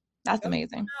 So that's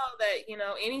amazing. Know that, you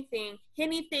know, anything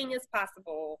is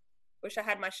possible. Wish I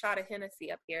had my shot of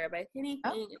Hennessy up here, but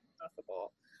anything is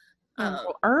possible.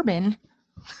 Urban.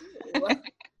 Smoky.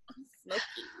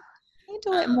 Can you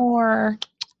do it more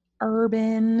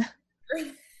urban?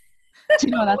 Do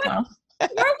you know that's from? Where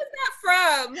was that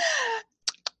from?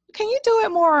 Can you do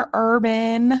it more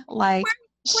urban, like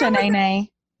Shanae?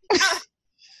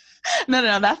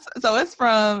 No. It's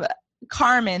from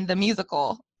Carmen the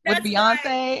musical with Beyonce.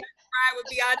 Right, with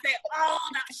Beyonce. Oh,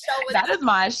 that is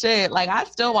my shit. Like, I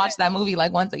still watch that movie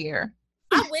like once a year.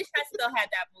 I wish I still had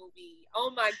that movie.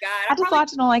 Oh my god! I just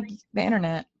watch it on like the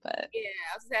internet. But yeah,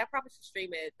 I was gonna say I probably should stream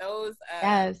it. Those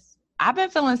yes. I've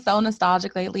been feeling so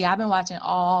nostalgic lately. I've been watching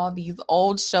all these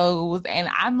old shows and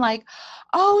I'm like,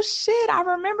 oh shit, I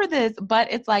remember this.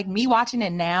 But it's like me watching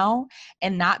it now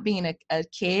and not being a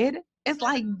kid. It's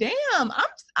like, damn,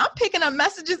 I'm picking up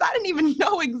messages I didn't even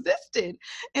know existed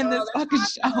in girl, this fucking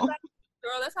show.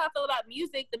 Girl, that's how I feel about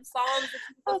music. Them songs that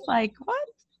you I was like, what?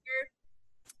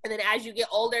 And then as you get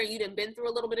older, you done been through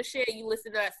a little bit of shit, you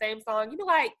listen to that same song, you be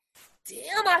like,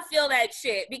 damn, I feel that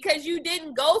shit. Because you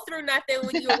didn't go through nothing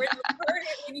when you originally heard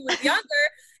it when you was younger.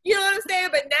 You know what I'm saying?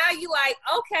 But now you like,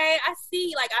 okay, I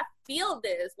see, like, I feel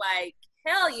this. Like,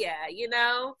 hell yeah, you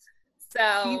know?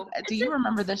 So. Do you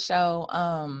remember the show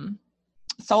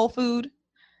Soul Food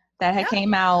that had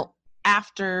came out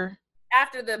after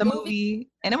the movie?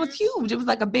 And it was huge. It was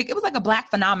like a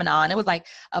Black phenomenon. It was like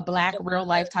a Black real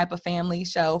life type of family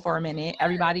show for a minute.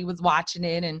 Everybody was watching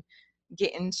it and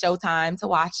getting Showtime to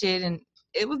watch it, and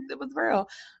it was real.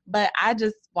 But I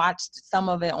just watched some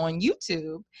of it on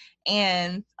YouTube,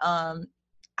 and I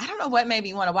don't know what made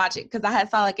me want to watch it, because I had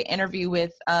saw like an interview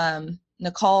with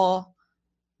Nicole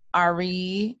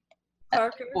Ari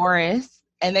Boris,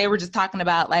 and they were just talking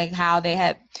about like how they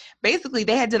had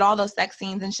did all those sex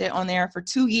scenes and shit on there for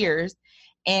 2 years,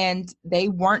 and they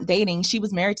weren't dating. She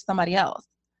was married to somebody else.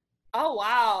 Oh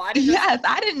wow! I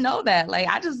didn't know that. Like,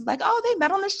 I just like, oh, they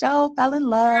met on the show, fell in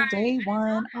love, day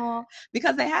one, oh,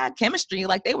 because they had chemistry.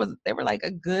 Like they were like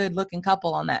a good looking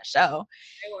couple on that show.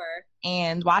 They were.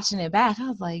 And watching it back, I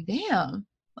was like, damn,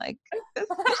 like this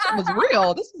was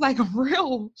real. This was like a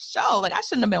real show. Like I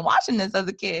shouldn't have been watching this as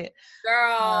a kid.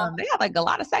 Girl, they had like a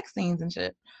lot of sex scenes and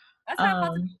shit. That's how I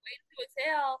was Waiting to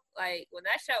Exhale. Like when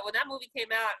that movie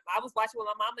came out, I was watching with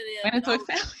my mom and them. Waiting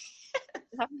to Exhale.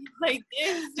 Like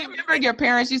this. Do you remember your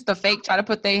parents used to try to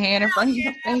put their hand in front of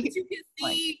your face? You can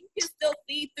still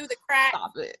see through the cracks.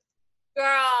 Stop it. Girl,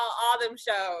 all them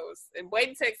shows. And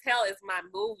Waiting to Exhale is my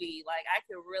movie. Like I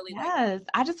can really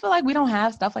I just feel like we don't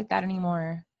have stuff like that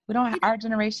anymore. We don't have our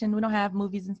generation, we don't have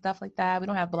movies and stuff like that. We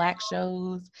don't have Black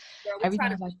shows. Girl,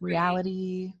 everything is like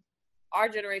reality. Our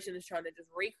generation is trying to just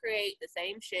recreate the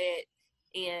same shit,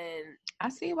 and I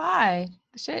see why.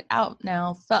 The shit out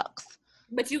now sucks.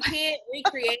 But you can't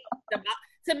recreate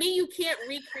to me, you can't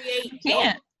recreate. You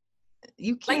can't.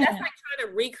 Like, that's like trying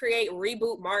to recreate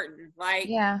Reboot Martin. Like,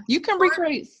 yeah, you can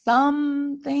recreate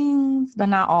some things, but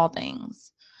not all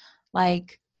things.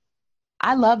 Like,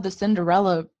 I love the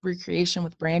Cinderella recreation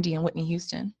with Brandy and Whitney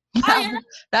Houston.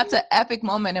 That's an epic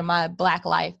moment in my Black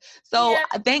life. So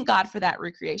thank God for that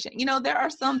recreation. You know, there are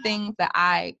some things that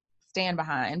I stand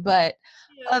behind, but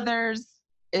others,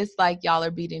 it's like y'all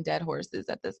are beating dead horses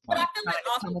at this point. But I feel like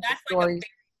also that's like a fairy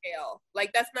tale.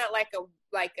 Like that's not like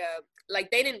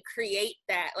they didn't create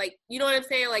that. Like, you know what I'm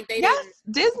saying? Like didn't.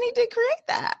 Disney did create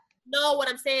that. No, what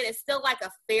I'm saying is still like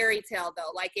a fairy tale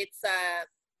though. Like it's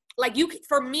like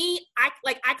for me,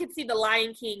 I could see the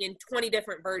Lion King in 20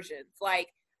 different versions. Like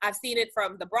I've seen it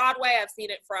from the Broadway. I've seen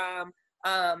it from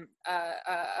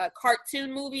a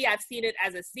cartoon movie. I've seen it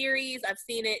as a series.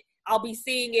 I'll be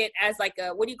seeing it as like a,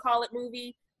 what do you call it,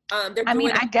 movie?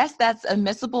 I guess that's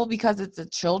admissible because it's a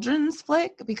children's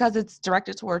flick, because it's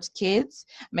directed towards kids.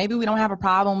 Maybe we don't have a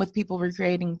problem with people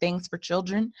recreating things for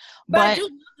children. But I do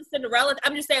love the Cinderella.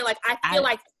 I'm just saying, like, I feel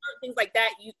like certain things like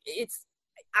that,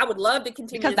 I would love to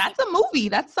continue. Because that's a movie.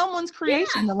 That's someone's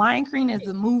creation. Yeah. The Lion King is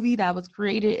a movie that was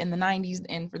created in the 90s,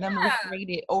 and for them to recreate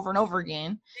it over and over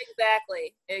again.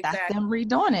 Exactly. That's them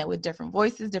redoing it with different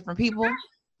voices, different people.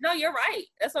 No, you're right.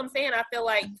 That's what I'm saying. I feel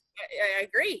like I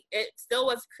agree. It still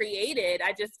was created.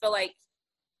 I just feel like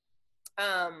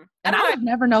and I was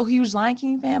never no huge Lion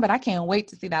King fan, but I can't wait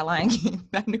to see that Lion King.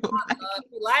 That new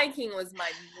Lion King was my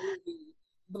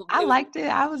movie. I liked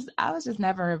it. I was just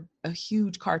never a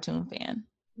huge cartoon fan.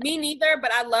 Me neither,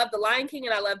 but I love the Lion King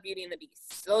and I love Beauty and the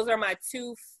Beast. Those are my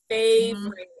two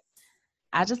favorite.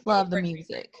 I just love the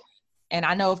music. And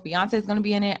I know if Beyonce is going to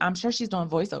be in it, I'm sure she's doing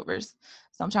voiceovers.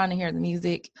 So I'm trying to hear the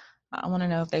music. I want to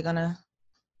know if they're going to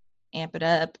amp it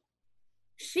up.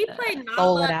 She played Nala.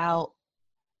 Soul it out.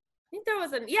 I think there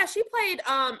was she played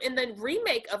in the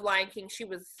remake of Lion King, she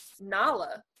was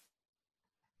Nala.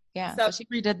 Yeah, so she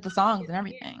redid the songs and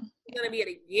everything. She's going to be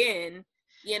it again,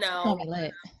 you know.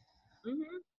 Lit.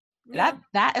 Yeah.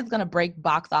 That is going to break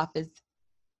box office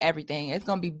everything. It's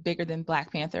going to be bigger than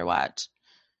Black Panther watch.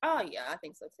 Oh yeah, I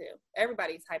think so too.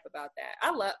 Everybody's hype about that.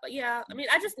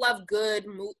 I just love good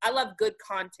I love good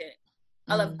content.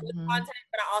 I love good content,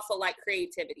 but I also like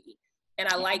creativity. And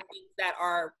I like things that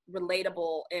are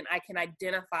relatable and I can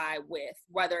identify with,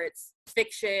 whether it's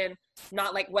fiction,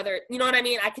 not like whether, you know what I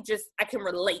mean? I can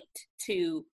relate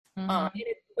to,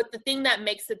 But the thing that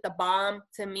makes it the bomb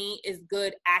to me is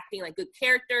good acting, like good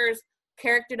characters,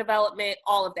 character development,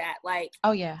 all of that. Like,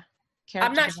 oh yeah,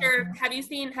 I'm not sure.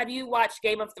 Have you watched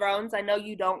Game of Thrones? I know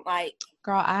you don't like.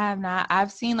 Girl, I have not.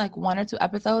 I've seen like 1 or 2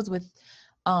 episodes with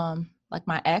like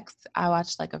my ex. I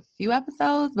watched like a few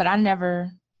episodes, but I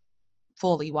never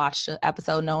fully watched an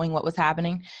episode knowing what was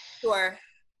happening. Sure.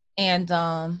 And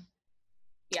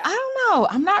yeah, I don't know.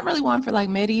 I'm not really one for like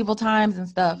medieval times and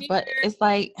stuff, but it's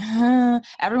like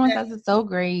everyone says it's so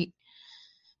great.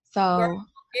 So girl,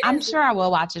 I'm sure I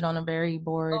will watch it on a very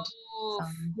bored.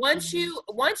 Once you,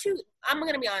 I'm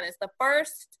gonna be honest.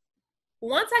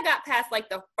 Once I got past like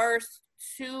the first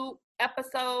 2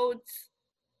 episodes,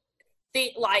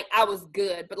 like I was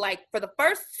good. But like for the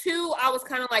first 2, I was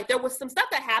kind of like, there was some stuff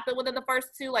that happened within the first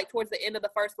 2, like towards the end of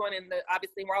the first one, and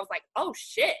obviously where I was like, oh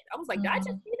shit, I was like, did I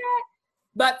just see that?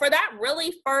 But for that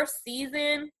really first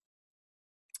season,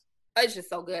 it's just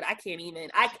so good. I can't even.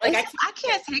 I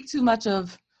can't take too much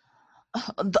of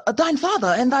thine father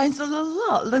and thine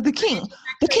the king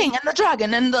and the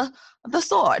dragon and the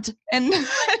sword and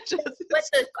just,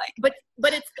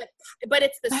 but it's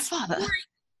the story.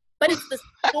 But it's the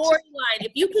storyline.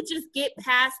 If you could just get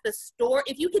past the story,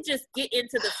 if you could just get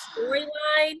into the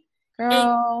storyline and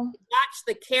watch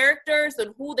the characters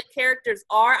and who the characters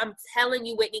are, I'm telling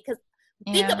you, Whitney, because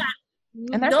think about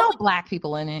it. And there's no Black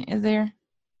people in it, is there?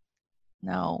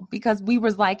 No, because we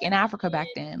was like in Africa back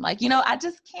then. Like, I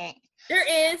just can't. There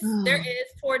is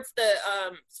towards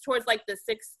like the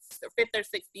 5th or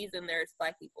 6th season, there's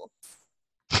Black people.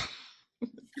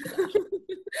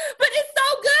 But it's so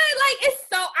good. Like, it's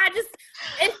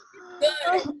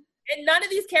good. And none of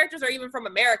these characters are even from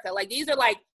America. Like, these are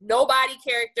like nobody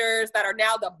characters that are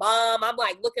now the bomb. I'm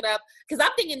like looking up because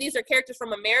I'm thinking these are characters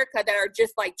from America that are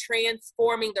just like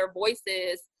transforming their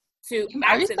voices to.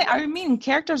 Are you mean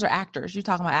characters or actors? You're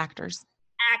talking about actors.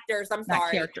 Actors. I'm sorry.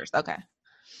 Not characters. Okay.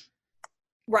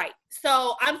 Right.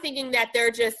 So I'm thinking that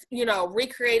they're just,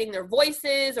 recreating their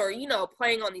voices or,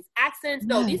 playing on these accents.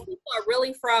 No, these people are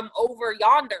really from over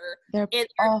yonder. They're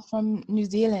all from New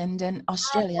Zealand and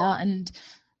Australia and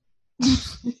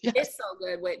yes. It's so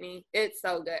good, Whitney. It's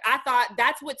so good. I thought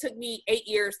that's what took me 8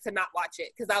 years to not watch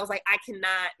it because I was like, I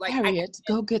cannot. Like, Harriet,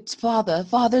 go get father.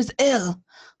 Father's ill.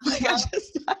 Like,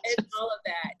 it's all of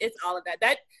that. It's all of that.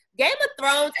 That Game of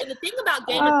Thrones, and the thing about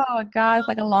Game of Thrones. Oh, God, it's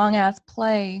like a long-ass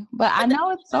play. But I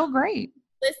know it's so great.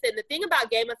 Listen, the thing about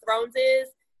Game of Thrones is,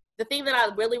 the thing that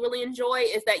I really, really enjoy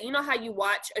is that you know how you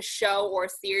watch a show or a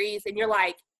series and you're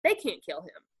like, they can't kill him.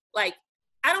 Like,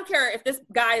 I don't care if this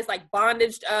guy is like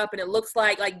bondaged up and it looks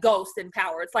like Ghost in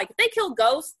Power. It's like, if they kill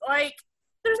Ghost, like,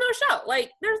 there's no show.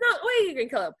 Like, there's no way you can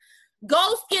kill him.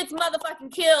 Ghost gets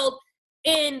motherfucking killed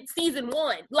in season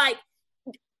 1. Like,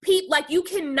 you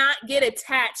cannot get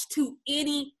attached to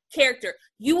any character.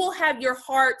 You will have your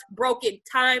heart broken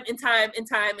time and time and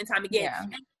time and time again. Yeah.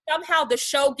 And somehow the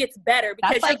show gets better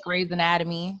because that's like Grey's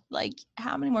Anatomy. Like,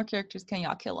 how many more characters can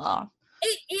y'all kill off?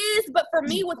 It is, but for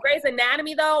me with Grey's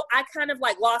Anatomy though, I kind of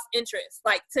like lost interest.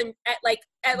 Like at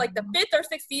the 5th or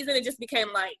 6th season, it just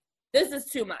became like, this is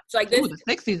too much. Like this. Ooh, the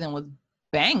 6th season was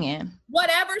banging.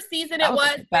 Whatever season it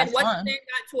was, and once they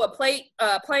got to a plane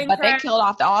but crash, they killed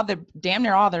off damn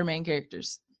near all their main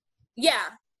characters. Yeah,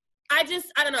 I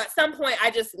don't know. At some point, I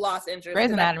just lost interest.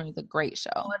 Grey's Anatomy is a great show.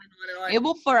 On. It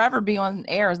will forever be on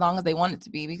air as long as they want it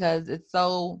to be because it's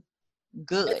so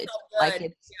good. It's so good. Like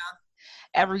it's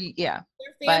their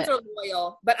fans are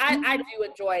loyal, but I do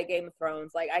enjoy Game of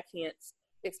Thrones. Like I can't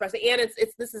express it, and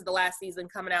this is the last season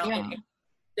coming out. Yeah. And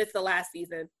it's the last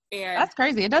season, and that's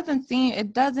crazy.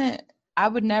 I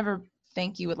would never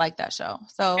think you would like that show.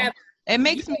 So it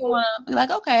makes me want to be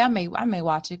like, okay, I may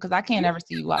watch it because I can't ever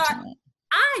see you watching it.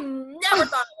 I never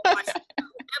thought I would watch it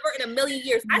ever in a million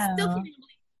years. No. I still can't believe.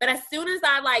 But as soon as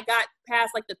I got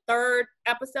past the third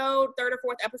or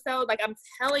 4th episode, I'm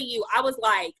telling you, I was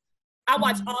like, I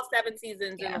watched all 7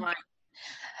 seasons in a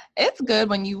It's good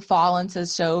when you fall into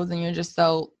shows and you're just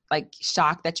so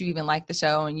shocked that you even like the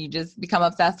show and you just become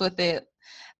obsessed with it.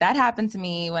 That happened to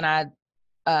me when I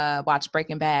watched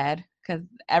Breaking Bad because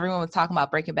everyone was talking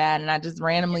about Breaking Bad and I just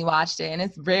randomly watched it and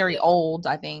it's very old,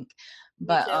 I think,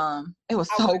 but it was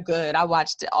so good. I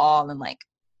watched it all in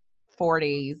 4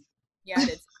 days. Yeah, it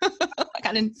is.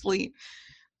 I didn't sleep.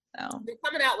 So they're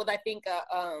coming out with I think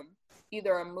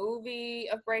either a movie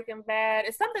of Breaking Bad.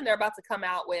 It's something they're about to come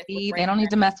out with. They don't need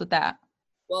to mess with that.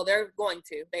 Well, they're going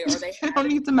to. They don't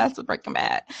need to mess with Breaking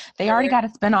Bad. They already got a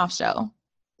spinoff show.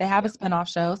 They have a spinoff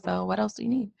show, so what else do you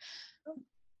need?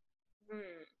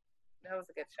 That was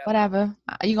a good show. Whatever.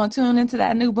 Are you going to tune into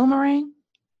that new Boomerang?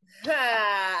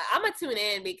 I'm gonna tune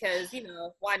in because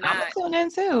why not? I'm gonna tune in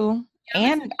too.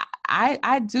 And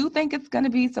I do think it's going to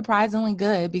be surprisingly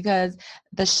good because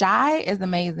The Chi is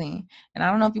amazing. And I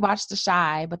don't know if you watched The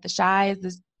Chi, but The Chi is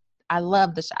this. I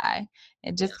love The Chi.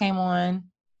 It just came on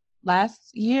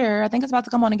last year. I think it's about to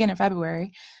come on again in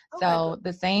February. Okay. So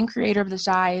the same creator of The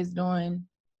Chi is doing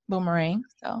Boomerang.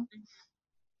 So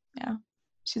yeah,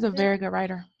 she's a very good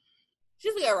writer.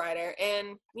 She's a good writer,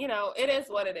 and it is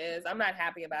what it is. I'm not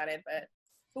happy about it, but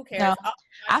who cares? No,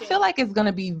 I feel like it's going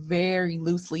to be very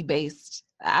loosely based.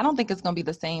 I don't think it's going to be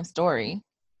the same story.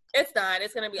 It's not.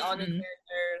 It's going to be all new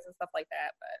characters and stuff like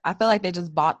that. But I feel like they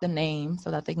just bought the name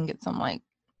so that they can get some like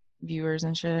viewers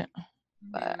and shit.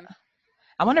 But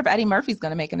I wonder if Eddie Murphy's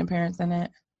going to make an appearance in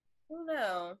it. I don't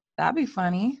know. That'd be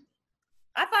funny.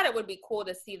 I thought it would be cool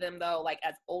to see them though, like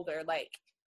as older. Like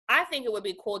I think it would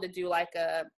be cool to do like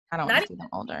a. I don't want to see them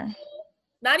older.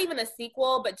 Not even a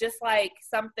sequel, but just like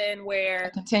something where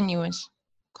a continuous.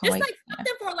 Just like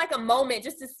something for like a moment,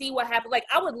 just to see what happens. Like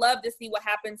I would love to see what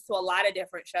happens to a lot of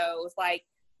different shows. Like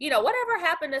whatever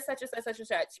happened to such and such, such and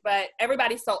such. But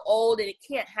everybody's so old and it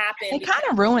can't happen. It kind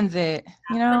of ruins it,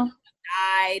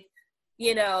 Died,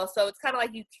 so it's kind of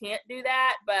like you can't do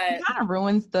that. But it kind of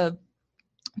ruins the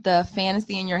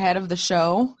fantasy in your head of the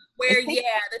show. Where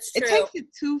that's true. It takes it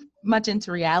too much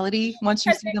into reality once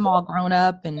you see them all grown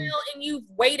up and you've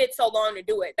waited so long to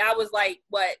do it. That was like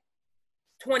what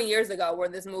 20 years ago where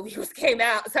this movie came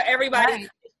out. So everybody, right.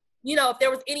 If there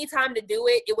was any time to do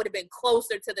it, it would have been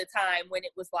closer to the time when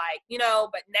it was like,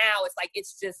 but now it's like,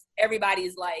 it's just,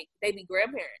 everybody's like, they be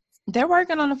grandparents. They're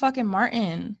working on a fucking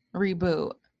Martin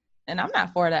reboot. And I'm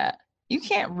not for that. You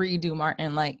can't redo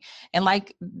Martin.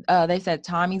 They said,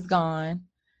 Tommy's gone.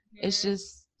 Mm-hmm. It's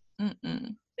just,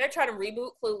 They're trying to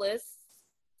reboot Clueless,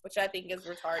 which I think is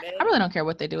retarded. I really don't care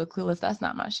what they do with Clueless. That's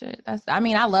not my shit.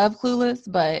 I love Clueless,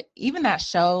 but even that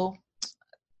show,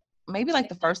 maybe like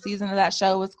the first season of that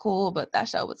show was cool, but that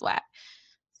show was whack.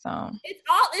 So it's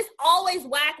always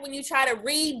whack when you try to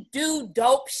redo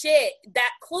dope shit.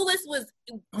 That Clueless was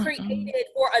created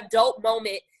for a dope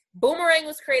moment. Boomerang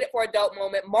was created for a dope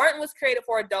moment. Martin was created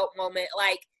for a dope moment.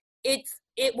 Like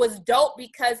it was dope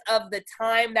because of the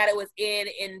time that it was in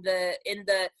the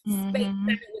space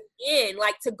that it was in.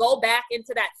 Like to go back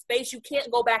into that space, you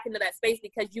can't go back into that space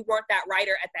because you weren't that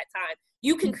writer at that time.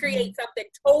 You can create something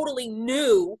totally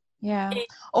new. Yeah.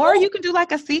 Or you can do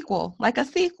like a sequel, like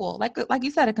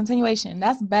you said, a continuation.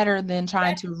 That's better than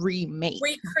trying to recreate.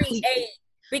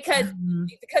 Because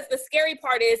the scary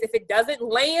part is if it doesn't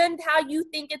land how you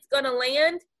think it's gonna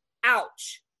land,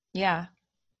 ouch. Yeah.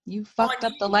 You fucked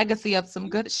up the legacy of some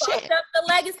good shit. Fucked up the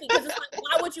legacy because it's like,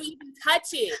 why would you even touch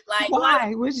it? Like,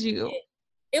 why would you?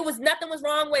 It was nothing was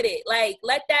wrong with it. Like,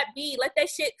 let that be. Let that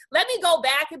shit. Let me go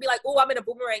back and be like, oh, I'm in a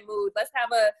Boomerang mood. Let's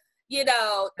have a,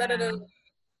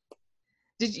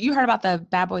 Did you heard about the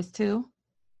Bad Boys 2?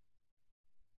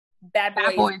 Bad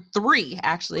Boys 3,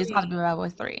 actually. It's about to be Bad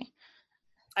Boys 3.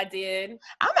 I did.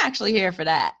 I'm actually here for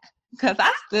that because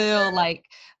I still like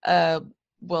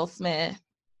Will Smith.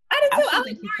 I do too. I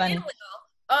think he's funny.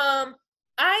 I'm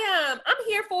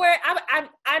here for it.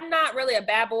 I'm not really a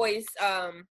Bad Boys.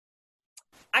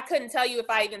 I couldn't tell you if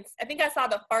I think I saw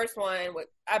the first one,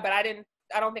 but I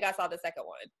don't think I saw the second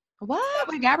one. What?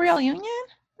 With Gabrielle Union?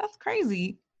 That's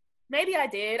crazy. Maybe I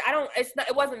did.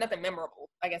 It wasn't nothing memorable,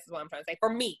 I guess is what I'm trying to say. For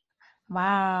me.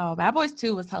 Wow. Bad Boys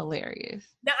 2 was hilarious.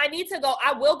 Now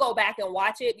I will go back and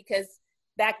watch it because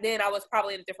back then I was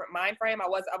probably in a different mind frame. I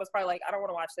was probably like, I don't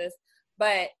want to watch this.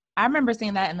 But I remember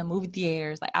seeing that in the movie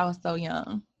theaters. Like I was so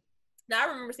young. Now I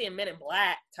remember seeing Men in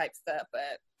Black type stuff,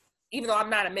 but even though I'm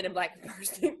not a Men in Black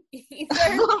person either.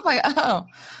 I was like, oh.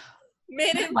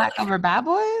 Men in Black over Bad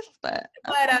Boys? But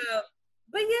yeah,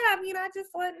 I just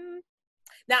wouldn't.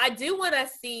 Now I do want to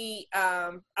see.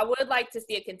 I would like to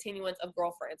see a continuance of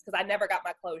Girlfriends because I never got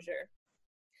my closure.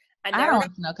 I don't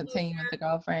want no continuance of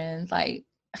Girlfriends. Like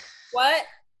what?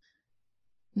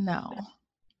 No.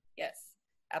 Yes,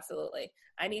 absolutely.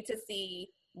 I need to see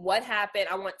what happened.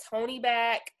 I want Tony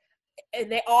back,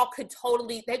 and they could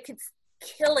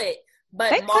kill it. But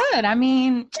they could. I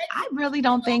mean, I really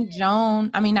don't think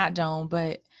not Joan,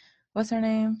 but what's her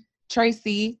name?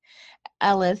 Tracy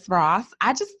Ellis Ross.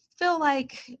 I just feel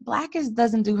like Blackish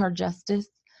doesn't do her justice.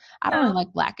 I don't really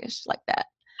like Blackish like that.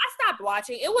 I stopped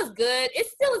watching. It was good. It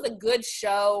still is a good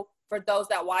show for those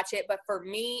that watch it, but for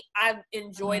me, I've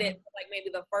enjoyed it for like maybe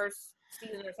the first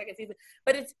season or second season.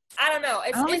 But I don't know.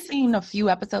 I've only seen a few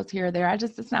episodes here or there.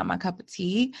 It's not my cup of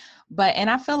tea. And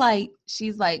I feel like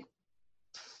she's like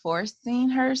forcing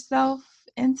herself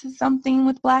into something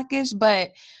with Blackish,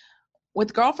 but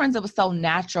with Girlfriends, it was so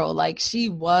natural. Like, she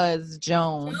was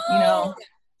Joan, you know?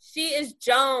 She is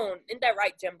Joan. Isn't that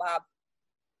right, Jim Bob?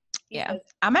 Yeah.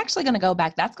 I'm actually going to go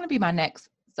back. That's going to be my next.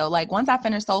 So, like, once I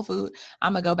finish Soul Food,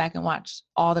 I'm going to go back and watch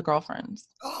all the Girlfriends.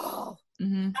 Oh,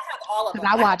 mm-hmm. I have all of them.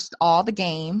 I watched all the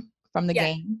game from the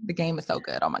game. The game is so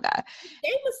good. Oh, my God. The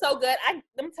game was so good.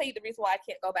 Let me tell you the reason why I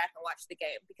can't go back and watch the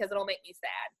game, because it'll make me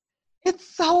sad.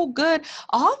 It's so good.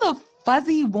 All the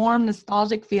fuzzy, warm,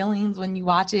 nostalgic feelings when you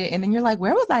watch it. And then you're like,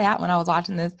 where was I at when I was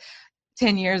watching this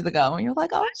 10 years ago? And you're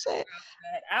like, oh, shit.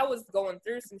 I was going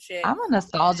through some shit. I'm a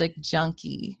nostalgic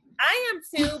junkie. I am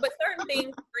too, but certain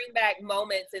things bring back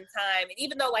moments in time. And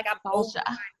even though, like, I'm over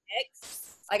my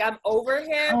ex, like, I'm over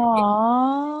him.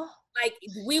 Aww. Like,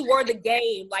 we were the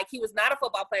game. Like, he was not a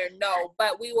football player, no.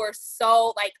 But we were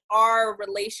so, like, our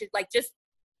relation, like, just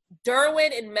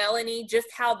Derwin and Melanie, just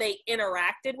how they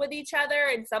interacted with each other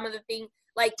and some of the things,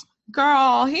 like.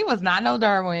 Girl, he was not no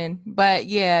Derwin. But,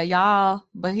 yeah, y'all.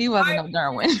 But he wasn't no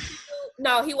Derwin.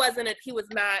 No, he wasn't. He was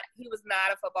not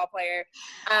a football player.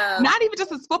 Not even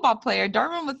just a football player.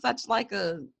 Derwin was such like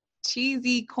a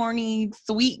cheesy, corny,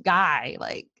 sweet guy.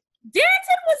 Like,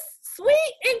 Darrington was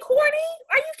sweet and corny.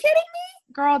 Are you kidding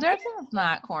me? Girl, Darrington was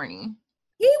not corny.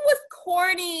 He was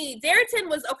corny. Darrington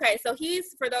was okay. So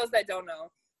he's, for those that don't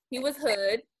know, he was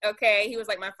hood. Okay, he was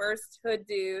like my first hood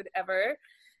dude ever,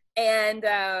 and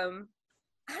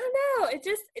I don't know. It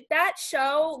just, that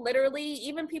show, literally,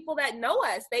 even people that know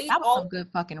us, that was some good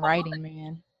fucking writing,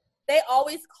 man. They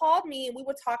always called me and we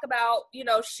would talk about, you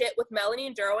know, shit with Melanie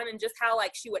and Derwin and just how,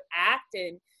 like, she would act.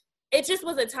 And it just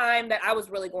was a time that I was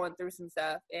really going through some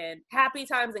stuff, and happy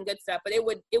times and good stuff. But it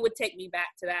would take me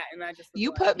back to that. And I just,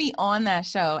 you put me on that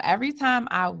show every time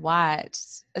I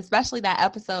watched, especially that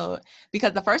episode,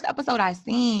 because the first episode I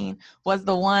seen was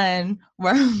the one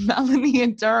where Melanie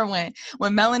and Derwin,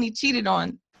 when Derwin cheated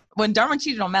on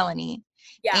Melanie,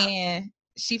 and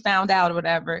she found out or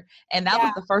whatever, and that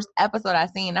was the first episode I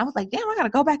seen. I was like, damn, I gotta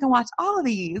go back and watch all of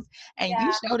these, and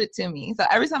you showed it to me. So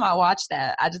every time I watch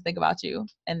that, I just think about you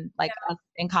and like us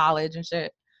in college and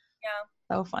shit.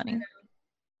 Yeah, so funny.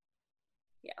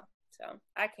 Yeah, so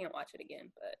I can't watch it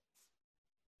again, but.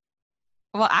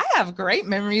 Well, I have great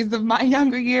memories of my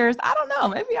younger years. I don't know.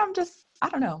 Maybe I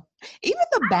don't know. Even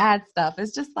the bad stuff,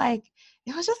 it's just like,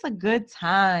 it was just a good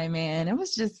time, man. It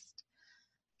was just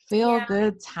feel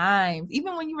good times.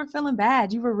 Even when you were feeling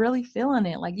bad, you were really feeling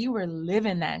it. Like, you were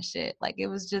living that shit. Like, it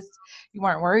was just, you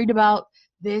weren't worried about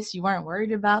this. You weren't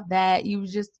worried about that. You were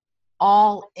just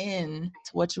all in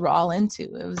to what you were all into.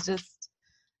 It was just,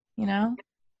 you know,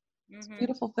 it's a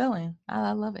beautiful feeling.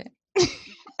 I love it.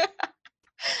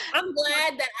 I'm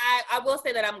glad that I will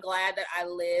say that I'm glad that I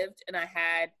lived and I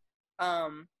had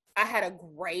a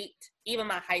great, even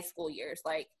my high school years,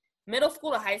 like middle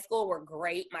school to high school were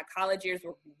great. My college years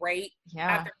were great. Yeah.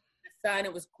 After the sun,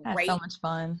 it was great. So much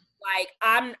fun. Like,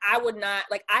 I would not,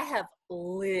 like, I have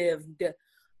lived,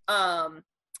 and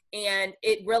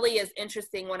it really is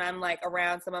interesting when I'm like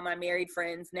around some of my married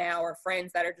friends now, or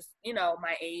friends that are just, you know,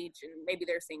 my age and maybe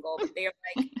they're single, but they're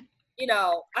like, you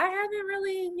know, I haven't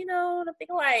really, you know, I'm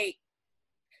thinking like,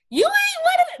 you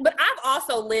ain't but I've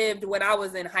also lived when I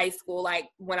was in high school. Like,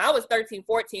 when I was 13,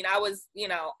 14, I was, you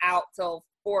know, out till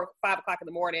 4, 5 o'clock in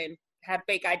the morning, had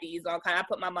fake IDs, all kind. I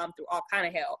put my mom through all kind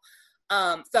of hell.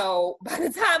 So by the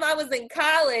time I was in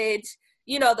college,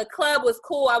 you know, the club was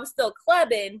cool. I was still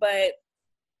clubbing, but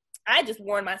I just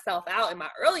worn myself out in my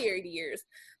earlier years.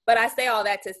 But I say all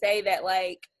that to say that,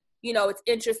 like, you know, it's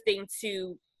interesting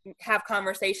to have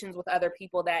conversations with other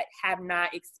people that have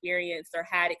not experienced or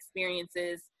had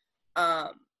experiences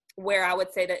where I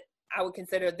would say that I would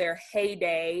consider their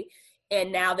heyday,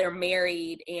 and now they're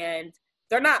married and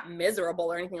they're not miserable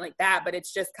or anything like that, but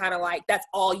it's just kind of like, that's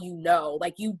all you know.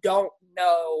 Like, you don't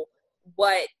know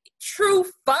what true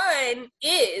fun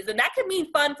is. And that could mean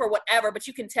fun for whatever, but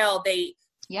you can tell they,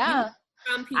 I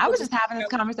was just having this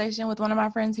conversation with one of my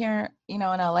friends here, you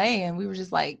know, in LA, and we were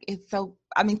just like, it's so,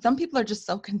 I mean, some people are just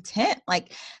so content.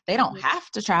 Like, they don't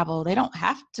have to travel. They don't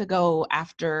have to go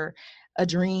after a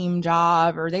dream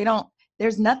job, or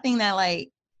there's nothing that, like,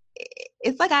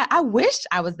 it's like, I wish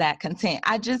I was that content.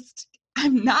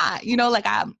 I'm not, you know, like,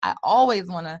 I always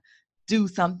want to do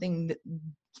something,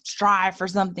 strive for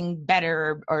something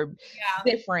better or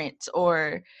different,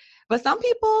 but some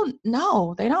people,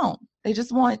 no, they don't. They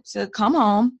just want to come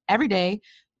home every day,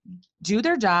 do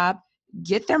their job,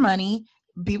 get their money,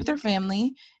 be with their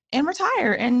family, and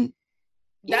retire. And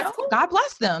that's cool. God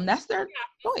bless them. That's their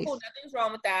choice. Cool. Nothing's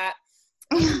wrong with that.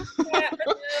 You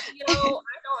know,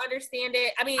 I don't understand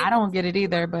it. I mean, I don't get it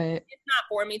either, but it's not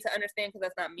for me to understand, because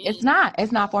that's not me. It's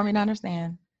not for me to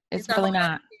understand. It's really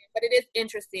not. but it is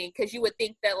interesting because you would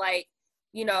think that, like,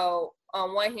 you know,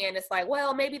 on one hand, it's like,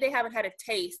 well, maybe they haven't had a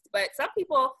taste. But some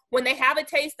people, when they have a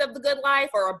taste of the good life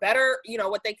or a better, you know,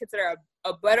 what they consider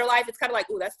a better life, it's kind of like,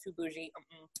 ooh, that's too bougie.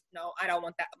 No, I don't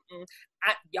want that.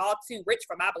 Y'all too rich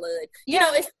for my blood. Yeah. You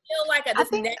know, it's still like I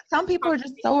think some people are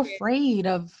just so afraid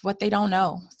of what they don't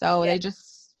know. So they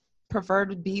just prefer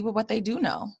to be with what they do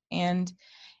know. And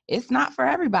it's not for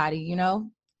everybody, you know.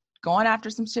 Going after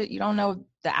some shit you don't know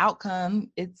the outcome,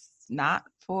 it's not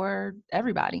for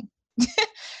everybody.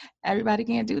 Everybody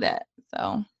can't do that.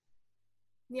 So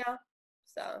yeah.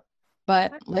 So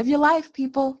but live your life,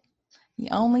 people. You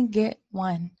only get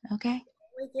one, okay?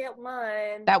 We get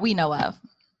one. That we know of.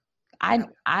 I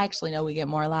actually know we get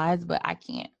more lives, but I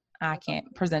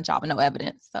can't present y'all with no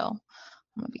evidence, so I'm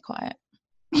gonna be quiet.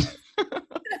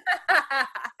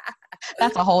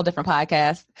 That's a whole different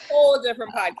podcast.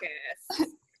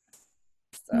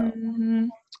 So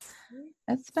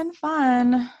it's been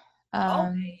fun.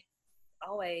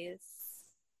 Always.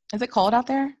 Is it cold out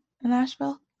there in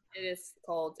Nashville? It is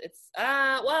cold. It's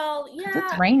well, yeah.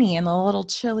 It's rainy and a little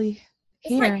chilly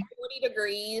here. It's like 40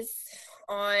 degrees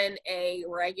on a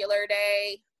regular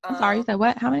day. I'm sorry, you said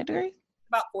what? How many degrees?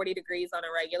 About 40 degrees on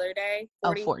a regular day.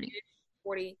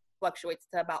 40 fluctuates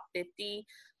to about 50.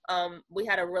 We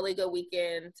had a really good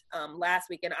weekend last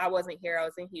weekend. I wasn't here. I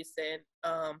was in Houston.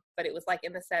 But it was like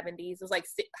in the 70s. It was like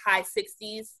high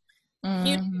 60s.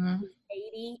 Houston was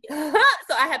 80.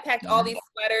 So I had packed all these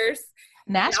sweaters.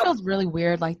 Nashville's really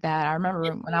weird like that. I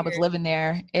remember when I was living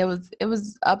there, it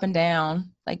was up and down.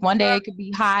 Like one day it could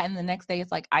be hot and the next day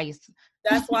it's like ice.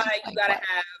 That's why you gotta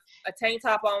have a tank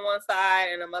top on one side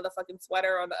and a motherfucking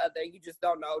sweater on the other. You just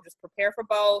don't know. Just prepare for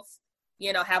both.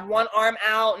 You know, have one arm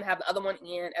out and have the other one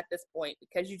in at this point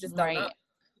because you just don't know. You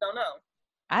don't know.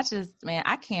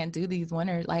 I can't do these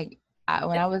winters. Like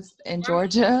when I was in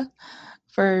Georgia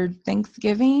for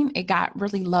Thanksgiving, it got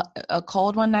really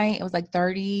cold one night. It was like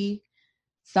 30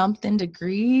 something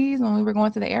degrees when we were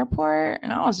going to the airport.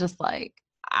 And I was just like,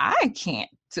 I can't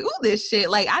do this shit.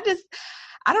 Like, I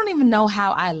don't even know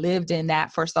how I lived in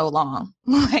that for so long.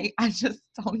 Like, I just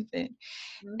don't even,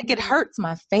 like, it hurts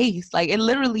my face. Like, it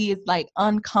literally is like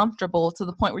uncomfortable to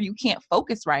the point where you can't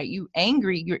focus right. You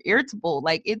angry, you're irritable.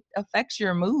 Like, it affects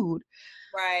your mood.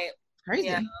 Right.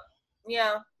 Crazy.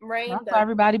 Yeah. Rain.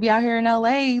 Everybody be out here in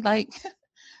LA, like,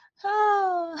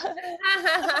 oh,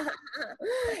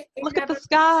 look at the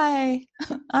sky.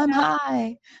 I'm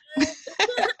high.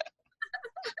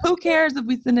 Who cares if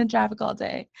we sit in traffic all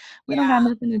day? We don't have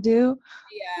nothing to do.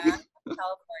 Yeah.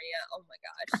 California. Oh my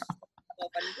gosh. So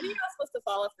funny. When are you all supposed to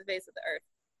fall off the face of the earth?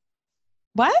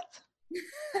 What?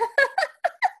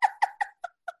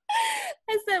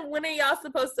 I said, when are y'all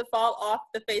supposed to fall off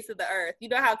the face of the earth? You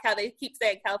know how they keep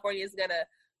saying California is gonna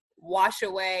wash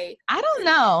away. I don't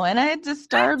know, and it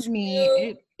disturbs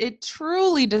me. It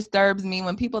truly disturbs me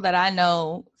when people that I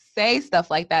know say stuff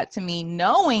like that to me,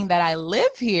 knowing that I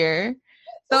live here.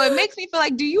 So it makes me feel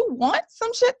like, do you want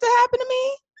some shit to happen to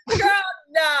me? Girl,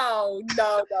 no.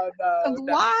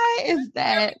 Why is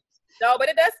that? No, but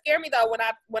it does scare me though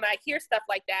when I hear stuff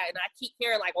like that, and I keep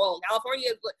hearing like, "Oh, California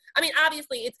is." I mean,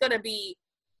 obviously, it's going to be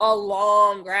a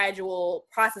long, gradual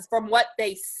process from what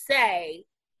they say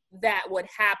that would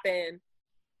happen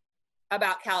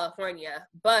about California.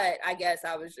 But I guess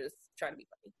I was just trying to be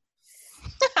funny.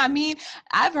 I mean,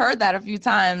 I've heard that a few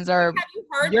times. Or have you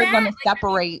heard you're that? going to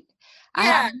separate. I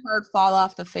haven't heard fall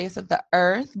off the face of the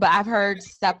earth, but I've heard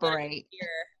separate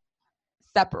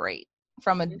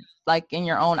from like in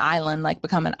your own island, like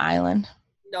become an island.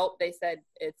 Nope, they said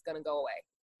it's gonna go away.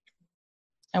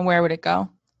 And where would it go?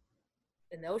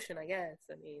 In the ocean, I guess.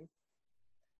 I mean,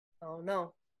 I don't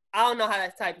know. I don't know how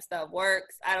that type of stuff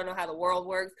works. I don't know how the world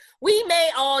works. We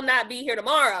may all not be here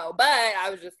tomorrow, but I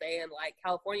was just saying, like,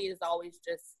 California is always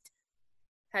just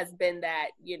has been that,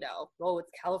 you know, oh, it's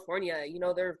California. You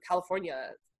know, they're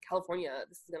California.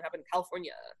 This is gonna happen in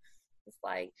California. It's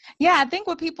like, yeah, I think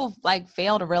what people like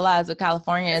fail to realize with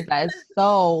California is that it's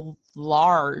so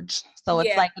large. So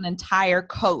it's like an entire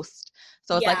coast.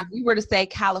 So it's like if we were to say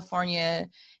California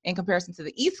in comparison to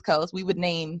the East Coast, we would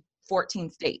name 14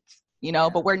 states, you know,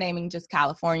 but we're naming just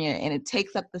California, and it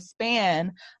takes up the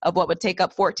span of what would take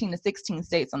up 14 to 16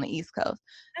 states on the East Coast.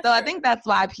 So I think that's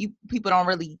why people don't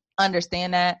really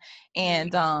understand that.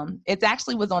 And it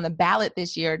actually was on the ballot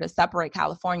this year to separate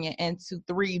California into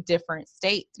 3 different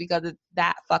states because it's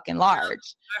that fucking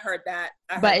large. I heard that.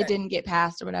 But it didn't get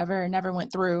passed or whatever. It never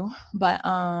went through. But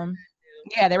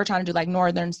yeah, they were trying to do like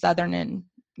northern, southern, and,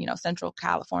 you know, central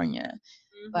California.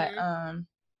 But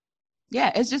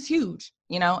Yeah, it's just huge,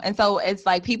 you know? And so it's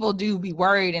like people do be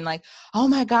worried and like, oh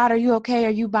my God, are you okay? Are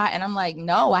you by? And I'm like,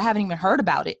 no, I haven't even heard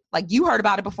about it. Like you heard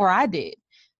about it before I did.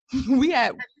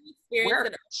 We're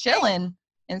chilling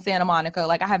in Santa Monica.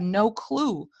 Like I have no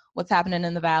clue what's happening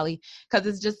in the valley because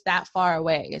it's just that far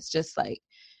away. It's just like,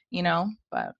 you know,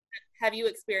 but. Have you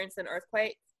experienced an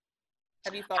earthquake?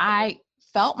 Have you felt I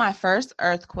felt my first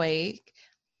earthquake,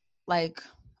 like,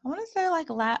 I want to say like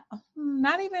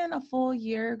not even a full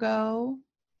year ago,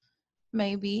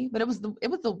 maybe, but it was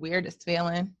the weirdest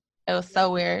feeling. It was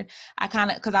so weird. I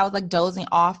kind of, cause I was like dozing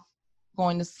off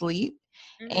going to sleep,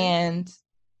 and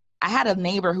I had a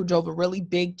neighbor who drove a really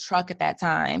big truck at that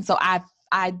time. So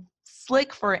I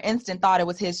slick for an instant thought it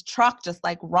was his truck just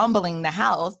like rumbling the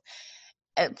house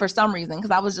for some reason,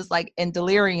 because I was just like in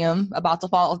delirium about to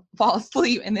fall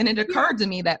asleep, and then it occurred to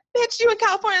me that, bitch, you in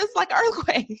California, it's like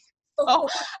earthquake. So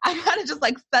I kind of just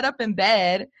like sat up in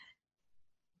bed,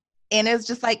 and it's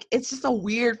just a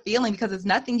weird feeling because it's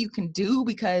nothing you can do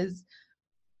because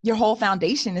your whole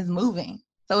foundation is moving.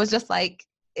 So it's just like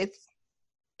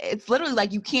it's literally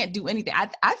like you can't do anything.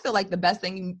 I feel like the best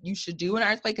thing you should do in an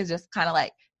earthquake is just kind of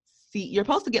like see, you're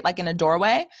supposed to get like in a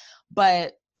doorway,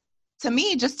 but to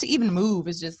me, just to even move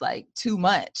is just like too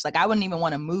much. Like I wouldn't even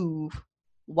want to move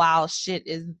while shit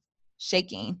is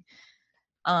shaking.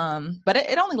 But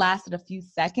it only lasted a few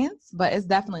seconds, but it's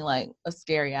definitely like a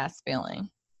scary ass feeling.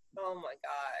 Oh my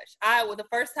gosh. The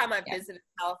first time I visited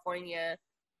California,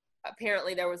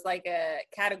 apparently there was like a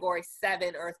category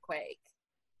 7 earthquake.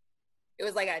 It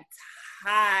was like a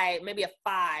high, maybe a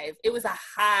 5. It was a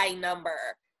high number,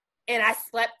 and I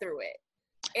slept through it.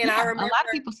 And I remember a lot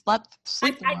of people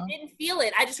sleep I didn't feel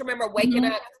it. I just remember waking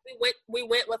up. We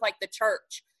went with like the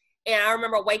church, and I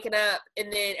remember waking up,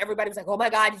 and then everybody was like, "Oh my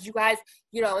God, did you guys?"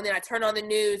 You know. And then I turned on the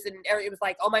news, and it was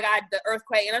like, "Oh my God, the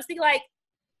earthquake!" And I was thinking like,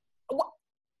 "Why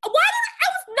did I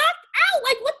was knocked out?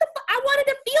 Like, what the? I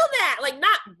wanted to feel that. Like,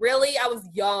 not really. I was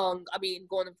young. I mean,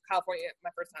 going to California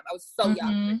my first time, I was so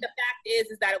young. But the fact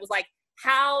is that it was like,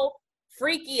 how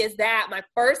freaky is that? My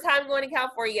first time going to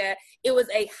California, it was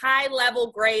a high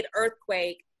level grade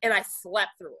earthquake, and I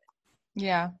slept through it.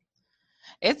 Yeah,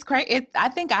 it's crazy. I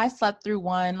think I slept through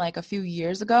one like a few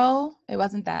years ago. It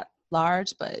wasn't that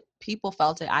large, but people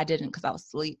felt it. I didn't because I was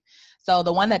asleep. So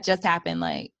the one that just happened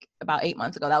like about 8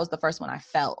 months ago, that was the first one I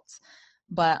felt.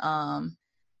 But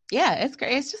yeah, it's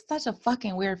great. It's just such a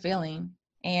fucking weird feeling.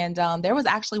 And there was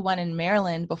actually one in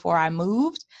Maryland before I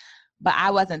moved, but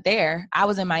I wasn't there. I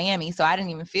was in Miami, so I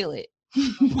didn't even feel it.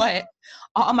 But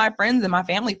all my friends and my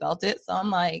family felt it. So I'm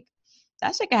like,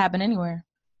 that shit can happen anywhere.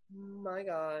 Oh my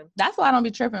God. That's why I don't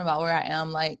be tripping about where I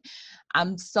am. Like,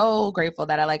 I'm so grateful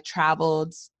that I like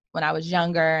traveled when I was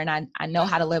younger, and I know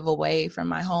how to live away from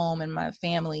my home and my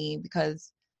family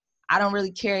because I don't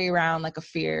really carry around like a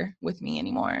fear with me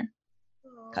anymore.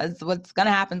 Because what's going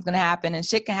to happen is going to happen, and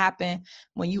shit can happen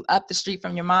when you up the street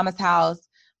from your mama's house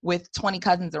with 20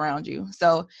 cousins around you.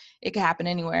 So it can happen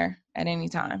anywhere at any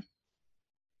time.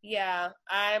 Yeah,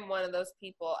 I'm one of those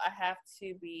people. I have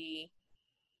to be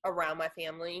around my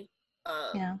family.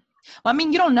 Yeah. Well, I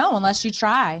mean, you don't know unless you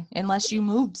try, unless you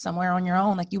moved somewhere on your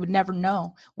own. Like, you would never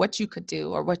know what you could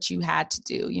do or what you had to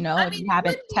do, you know, if you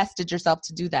haven't tested yourself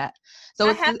to do that. So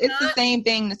it's the same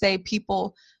thing to say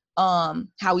people,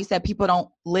 how we said people don't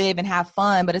live and have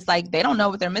fun, but it's like they don't know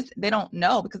what they're missing. They don't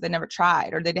know because they never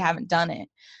tried or they haven't done it.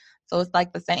 So it's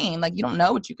like the same. Like, you don't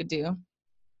know what you could do.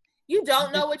 You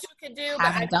don't know what you could do, but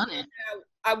I've done it.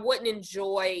 I wouldn't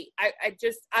enjoy.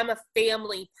 I'm a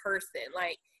family person.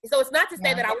 Like, so it's not to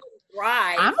say that I wouldn't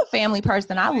thrive. I'm a family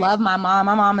person. I love my mom.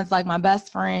 My mom is like my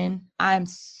best friend. I'm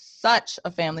such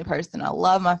a family person. I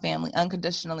love my family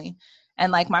unconditionally.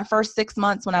 And like my first 6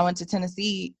 months when I went to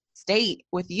Tennessee State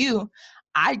with you,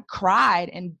 I cried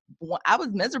and I was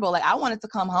miserable. Like, I wanted to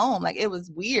come home. Like, it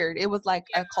was weird. It was like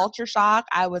a culture shock.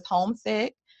 I was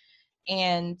homesick.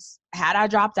 And had I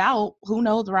dropped out, who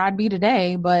knows where I'd be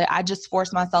today, but I just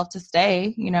forced myself to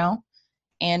stay, you know,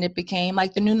 and it became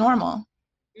like the new normal.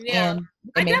 Yeah.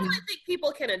 I definitely think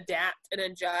people can adapt and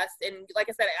adjust. And like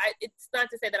I said, it's not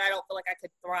to say that I don't feel like I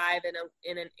could thrive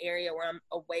in an area where I'm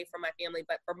away from my family,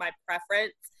 but for my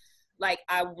preference, like,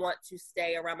 I want to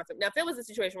stay around my family. Now, if it was a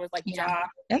situation where it's like, job,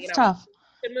 it's tough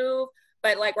to move,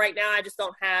 but like right now, I just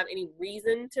don't have any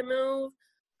reason to move.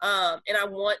 And I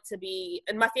want to be,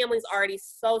 and my family's already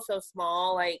so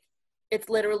small. Like, it's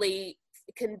literally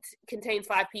contains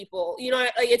 5 people, you know,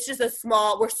 like, it's just a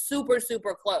small, we're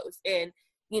super close. And,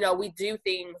 you know, we do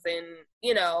things, and,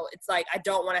 you know, it's like, I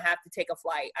don't want to have to take a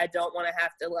flight. I don't want to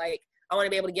have to, like, I want to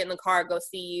be able to get in the car, go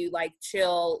see you, like,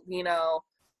 chill, you know.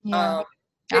 Yeah.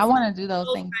 I want to do those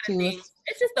things too.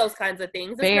 It's just those kinds of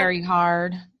things. It's very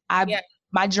hard.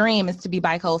 My dream is to be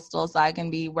bi-coastal so I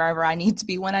can be wherever I need to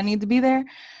be when I need to be there.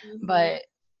 Mm-hmm. But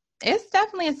it's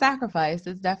definitely a sacrifice.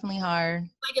 It's definitely hard.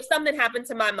 Like if something happened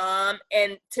to my mom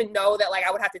and to know that like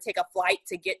I would have to take a flight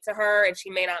to get to her and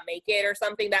she may not make it or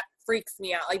something, that freaks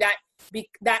me out. Like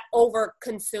that over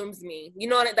consumes me. You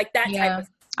know what? Like that type of.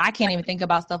 I can't even think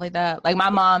about stuff like that. Like my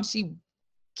mom, she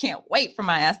can't wait for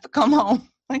my ass to come home.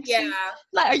 Like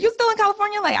like, are you still in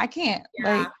California? Like I can't.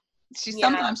 Like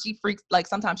sometimes she freaks. Like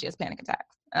sometimes she has panic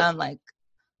attacks. And I'm like,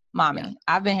 mommy,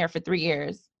 I've been here for 3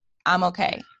 years. I'm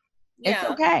okay. It's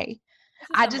okay.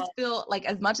 I just feel like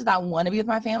as much as I want to be with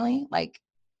my family, like,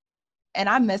 and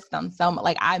I miss them so much.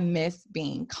 Like I miss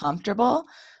being comfortable,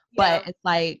 but it's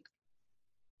like,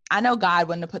 I know God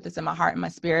wouldn't have put this in my heart and my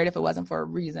spirit if it wasn't for a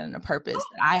reason and a purpose.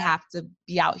 I have to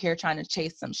be out here trying to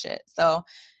chase some shit. So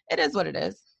it is what it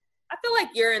is. I feel like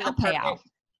you're in the perfect.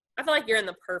 I feel like you're in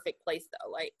the perfect place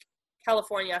though. Like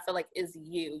California, I feel like is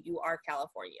you. You are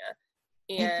California.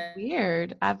 And it's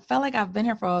weird. I felt like I've been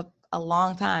here for a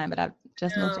long time, but I've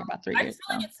just moved here about 3 years. I just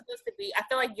feel like it's supposed to be. I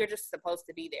feel like you're just supposed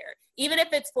to be there, even if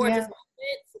it's for just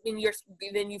moments.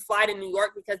 Then you fly to New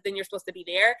York because then you're supposed to be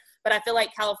there. But I feel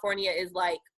like California is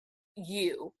like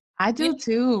you. I do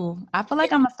too. I feel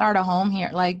like I'm gonna start a home here.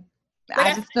 Like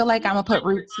I just feel like I'm gonna put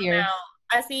roots here.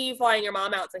 I see you flying your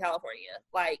mom out to California.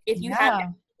 Like if you have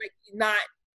like not.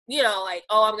 You know, like,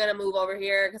 oh, I'm going to move over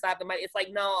here because I have the money. It's like,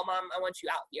 no, mom, I want you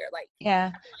out here. Like,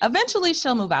 eventually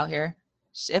she'll move out here.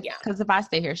 Because if I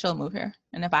stay here, she'll move here.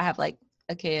 And if I have like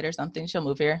a kid or something, she'll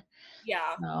move here.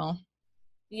 Yeah. So.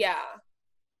 Yeah.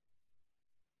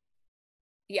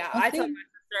 Yeah. I told my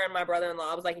sister and my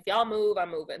brother-in-law, I was like, if y'all move,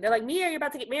 I'm moving. They're like, Mia, you're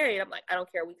about to get married. I'm like, I don't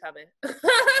care. We coming.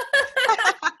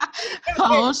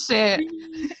 Oh, shit.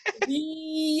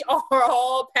 We are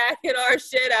all packing our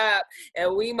shit up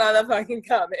and we motherfucking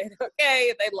coming.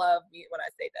 Okay. They love me when I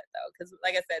say that though. Cause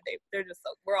like I said, they're just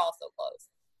we're all so close.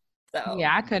 So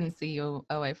yeah, I couldn't see you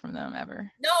away from them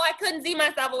ever. No, I couldn't see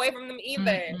myself away from them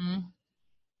either. Mm-hmm.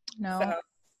 No. So,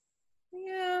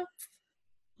 yeah.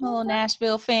 Little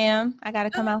Nashville fam. I got to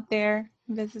come out there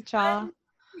and visit y'all.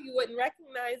 You wouldn't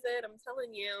recognize it. I'm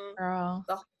telling you. Girl.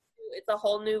 It's a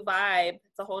whole new vibe.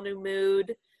 It's a whole new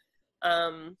mood.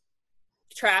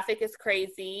 Traffic is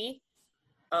crazy.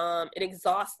 It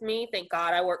exhausts me. Thank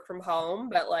God I work from home.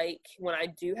 But like when I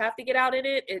do have to get out in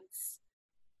it, it's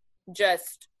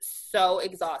just so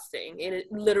exhausting. It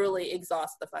literally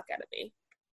exhausts the fuck out of me.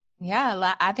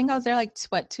 Yeah. I think I was there like,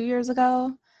 2 years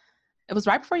ago? It was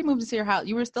right before you moved to your house.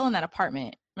 You were still in that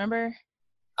apartment. Remember?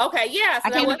 Okay. Yeah. So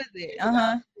I came to visit.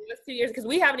 It was 2 years because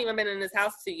we haven't even been in this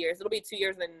house 2 years. It'll be 2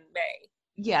 years in May.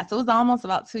 Yeah. So it was almost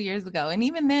about 2 years ago. And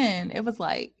even then it was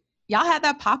like, y'all had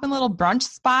that popping little brunch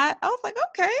spot. I was like,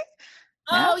 okay.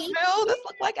 Oh, this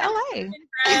looks like LA.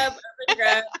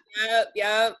 Grab.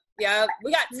 Yep.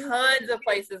 We got tons of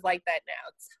places like that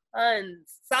now.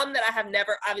 Tons. Some that I have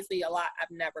never, obviously a lot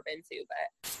I've never been to,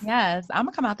 but. Yes. I'm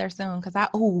going to come out there soon because I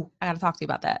got to talk to you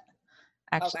about that.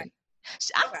 Actually.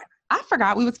 Okay. I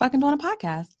forgot we was fucking doing a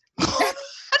podcast.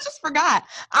 I just forgot.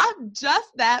 I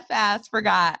just that fast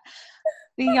forgot.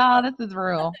 See, y'all, this is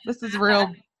real. This is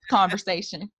real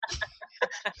conversation.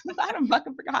 I done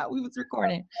fucking forgot we was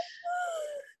recording.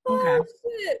 Okay. Oh,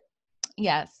 shit.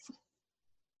 Yes.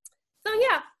 So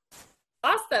yeah.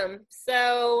 Awesome.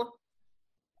 So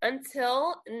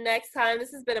until next time,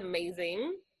 this has been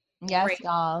amazing. Yes, great.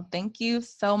 Y'all. Thank you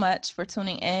so much for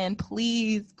tuning in.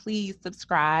 Please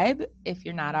subscribe if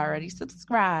you're not already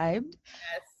subscribed.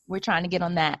 Yes. We're trying to get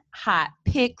on that hot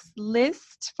picks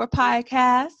list for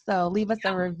podcasts. So leave us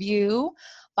a review.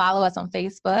 Follow us on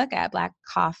Facebook at Black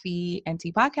Coffee and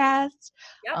Tea Podcast.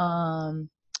 Yep.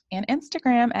 And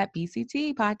Instagram at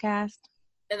BCT Podcast.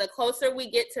 And the closer we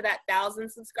get to that 1,000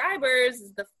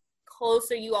 subscribers, the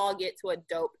closer you all get to a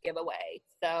dope giveaway.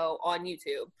 So on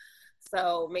YouTube.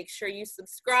 So make sure you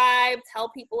subscribe, tell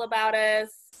people about us,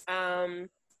 and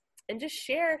just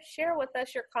share with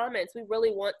us your comments. We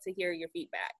really want to hear your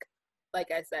feedback.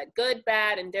 Like I said, good,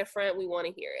 bad, and different. We want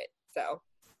to hear it. So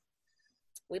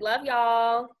we love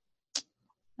y'all.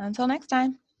 Until next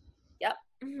time. Yep.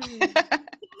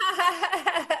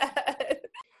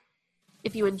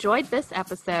 If you enjoyed this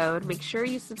episode, make sure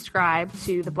you subscribe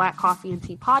to the Black Coffee and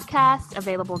Tea Podcast,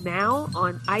 available now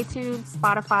on iTunes,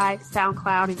 Spotify,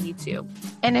 SoundCloud, and YouTube.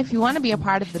 And if you want to be a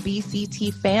part of the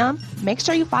BCT fam, make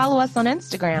sure you follow us on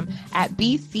Instagram at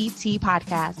BCT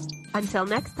Podcast. Until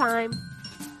next time.